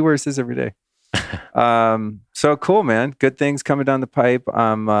 He wears his every day. So cool, man. Good things coming down the pipe.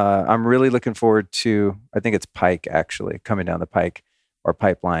 I'm really looking forward to, I think it's Pike actually coming down the pike or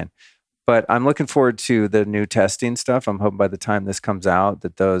pipeline. But I'm looking forward to the new testing stuff. I'm hoping by the time this comes out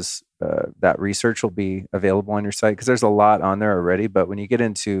that that research will be available on your site, because there's a lot on there already. But when you get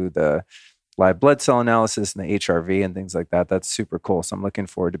into the live blood cell analysis and the HRV and things like that, that's super cool. So I'm looking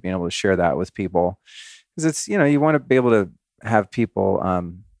forward to being able to share that with people, because it's, you want to be able to have people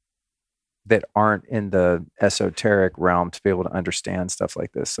that aren't in the esoteric realm to be able to understand stuff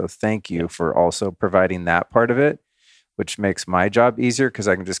like this. So thank you for also providing that part of it, which makes my job easier because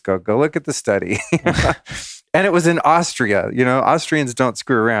I can just go look at the study. And it was in Austria. Austrians don't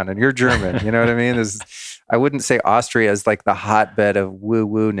screw around, and you're German. You know what I mean? I wouldn't say Austria is like the hotbed of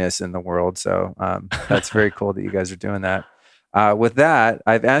woo-woo-ness in the world. So that's very cool that you guys are doing that. With that,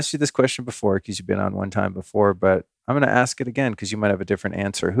 I've asked you this question before because you've been on one time before, but I'm going to ask it again because you might have a different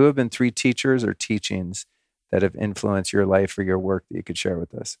answer. Who have been 3 teachers or teachings that have influenced your life or your work that you could share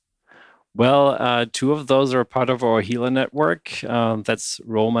with us? Well, 2 of those are part of our Healer Network. That's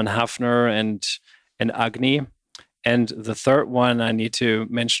Roman Hafner and Agni. And the third one, I need to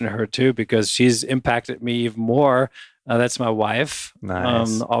mention her too, because she's impacted me even more. That's my wife.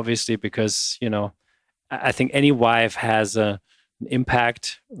 Nice. Obviously, because, I think any wife has an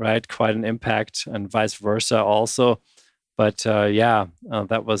impact, right? Quite an impact, and vice versa also. But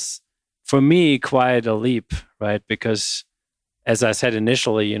that was, for me, quite a leap, right? Because as I said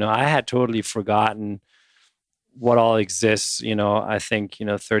initially, I had totally forgotten what all exists. I think,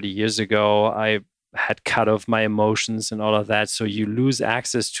 30 years ago, I had cut off my emotions and all of that. So you lose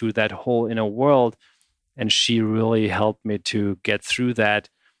access to that whole inner world. And she really helped me to get through that.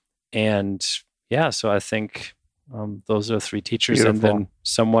 And yeah, so I think those are three teachers. Beautiful. And then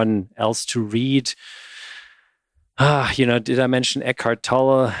someone else to read. Did I mention Eckhart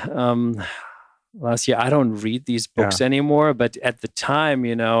Tolle last year? I don't read these books anymore, but at the time,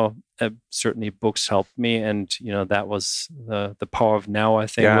 certainly books helped me. And, that was the Power of Now, I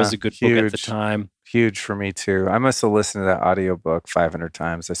think, was a good book at the time. Huge for me too. I must have listened to that audiobook 500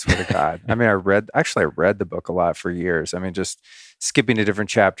 times. I swear to God. I mean, I read the book a lot for years. I mean, just skipping to different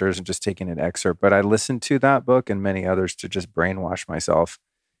chapters and just taking an excerpt. But I listened to that book and many others to just brainwash myself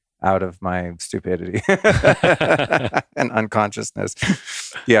out of my stupidity and unconsciousness.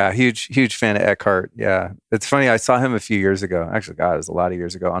 Yeah, huge fan of Eckhart. Yeah. It's funny. I saw him a few years ago. Actually, God, it was a lot of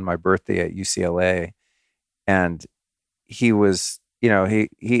years ago on my birthday at UCLA. And he was,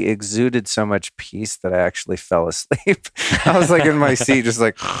 he exuded so much peace that I actually fell asleep. I was like in my seat, just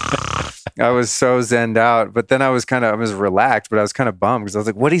like, I was so zenned out. But then I was relaxed, but I was kind of bummed because I was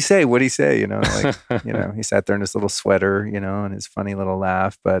like, what'd he say? What'd he say? He sat there in his little sweater, and his funny little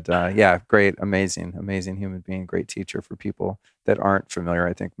laugh. But great, amazing human being, great teacher for people that aren't familiar.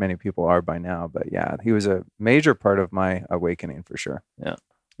 I think many people are by now. But yeah, he was a major part of my awakening for sure. Yeah.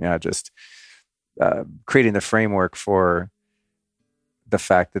 Yeah, just creating the framework for the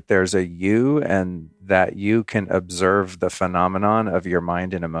fact that there's a you and that you can observe the phenomenon of your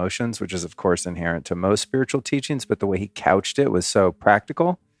mind and emotions, which is of course inherent to most spiritual teachings, but the way he couched it was so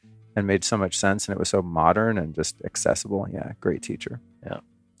practical and made so much sense, and it was so modern and just accessible. Yeah, great teacher. Yeah.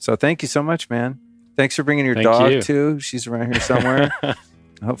 So thank you so much, man. Thanks for bringing your dog too. She's around here somewhere.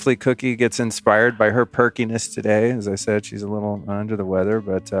 Hopefully Cookie gets inspired by her perkiness today. As I said, she's a little under the weather,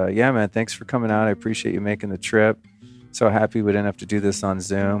 but yeah, man, thanks for coming out. I appreciate you making the trip. So happy we didn't have to do this on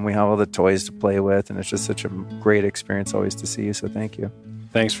Zoom. We have all the toys to play with, and it's just such a great experience always to see you. So thank you.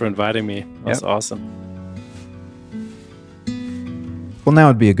 Thanks for inviting me. That's awesome. Well, now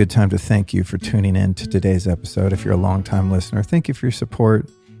would be a good time to thank you for tuning in to today's episode. If you're a longtime listener, thank you for your support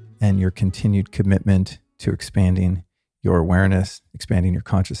and your continued commitment to expanding your awareness, expanding your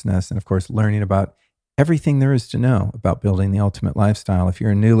consciousness, and of course, learning about everything there is to know about building the ultimate lifestyle. If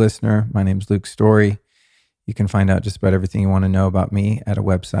you're a new listener, my name is Luke Story. You can find out just about everything you want to know about me at a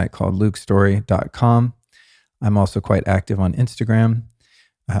website called lukestory.com. I'm also quite active on Instagram,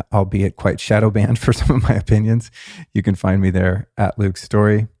 albeit quite shadow banned for some of my opinions. You can find me there at Luke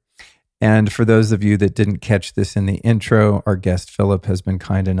Story. And for those of you that didn't catch this in the intro, our guest Philip has been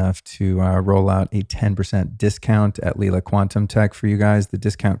kind enough to roll out a 10% discount at Lila Quantum Tech for you guys. The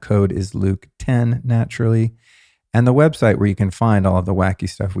discount code is Luke10 naturally. And the website where you can find all of the wacky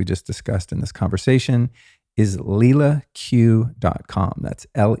stuff we just discussed in this conversation is LeelaQ.com. That's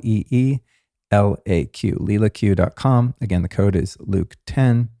LeelaQ, LeelaQ.com. Again, the code is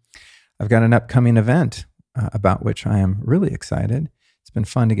Luke10. I've got an upcoming event about which I am really excited. It's been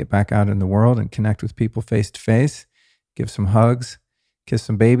fun to get back out in the world and connect with people face to face, give some hugs, kiss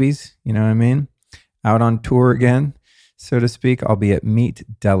some babies, you know what I mean? Out on tour again, so to speak. I'll be at Meet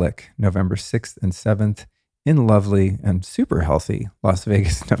Delic November 6th and 7th in lovely and super healthy Las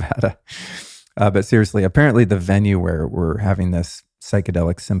Vegas, Nevada. But seriously, apparently the venue where we're having this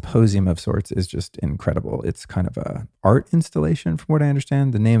psychedelic symposium of sorts is just incredible. It's kind of a art installation from what I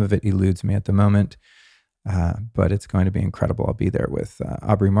understand. The name of it eludes me at the moment, but it's going to be incredible. I'll be there with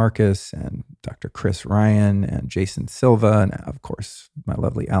Aubrey Marcus and Dr. Chris Ryan and Jason Silva and of course my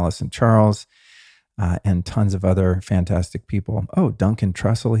lovely Allison Charles and tons of other fantastic people. Oh, Duncan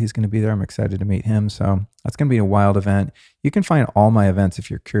Trussell, he's going to be there. I'm excited to meet him. So that's going to be a wild event. You can find all my events if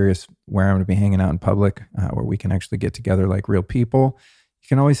you're curious where I'm going to be hanging out in public, where we can actually get together like real people. You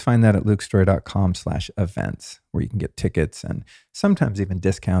can always find that at lukestory.com/events, where you can get tickets and sometimes even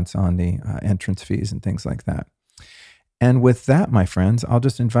discounts on the entrance fees and things like that. And with that, my friends, I'll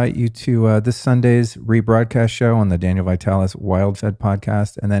just invite you to this Sunday's rebroadcast show on the Daniel Vitalis WildFed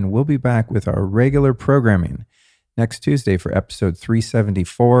podcast. And then we'll be back with our regular programming next Tuesday for episode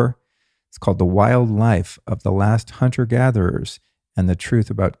 374. It's called The Wild Life of the Last Hunter-Gatherers and the Truth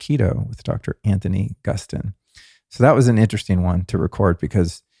About Keto with Dr. Anthony Gustin. So that was an interesting one to record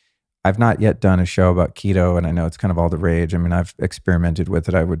because I've not yet done a show about keto, and I know it's kind of all the rage. I mean, I've experimented with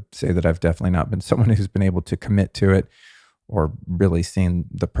it. I would say that I've definitely not been someone who's been able to commit to it or really seen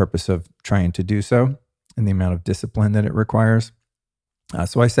the purpose of trying to do so and the amount of discipline that it requires.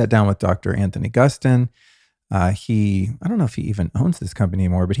 So I sat down with Dr. Anthony Gustin. I don't know if he even owns this company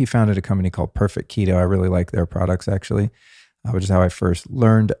anymore, but he founded a company called Perfect Keto. I really like their products, actually, which is how I first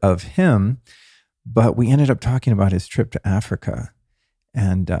learned of him. But we ended up talking about his trip to Africa.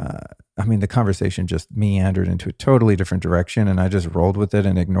 And the conversation just meandered into a totally different direction. And I just rolled with it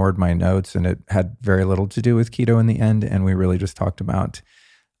and ignored my notes. And it had very little to do with keto in the end. And we really just talked about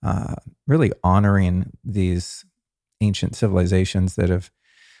really honoring these ancient civilizations that have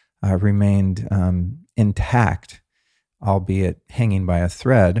remained intact, albeit hanging by a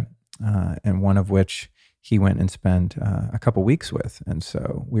thread, and one of which he went and spent a couple weeks with. And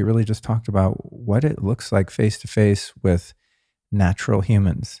so we really just talked about what it looks like face to face with natural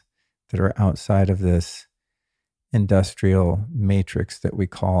humans that are outside of this industrial matrix that we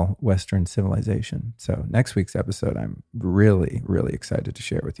call Western civilization. So next week's episode, I'm really, really excited to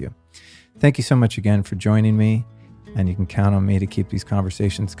share with you. Thank you so much again for joining me. And you can count on me to keep these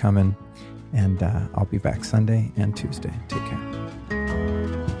conversations coming. And I'll be back Sunday and Tuesday. Take care.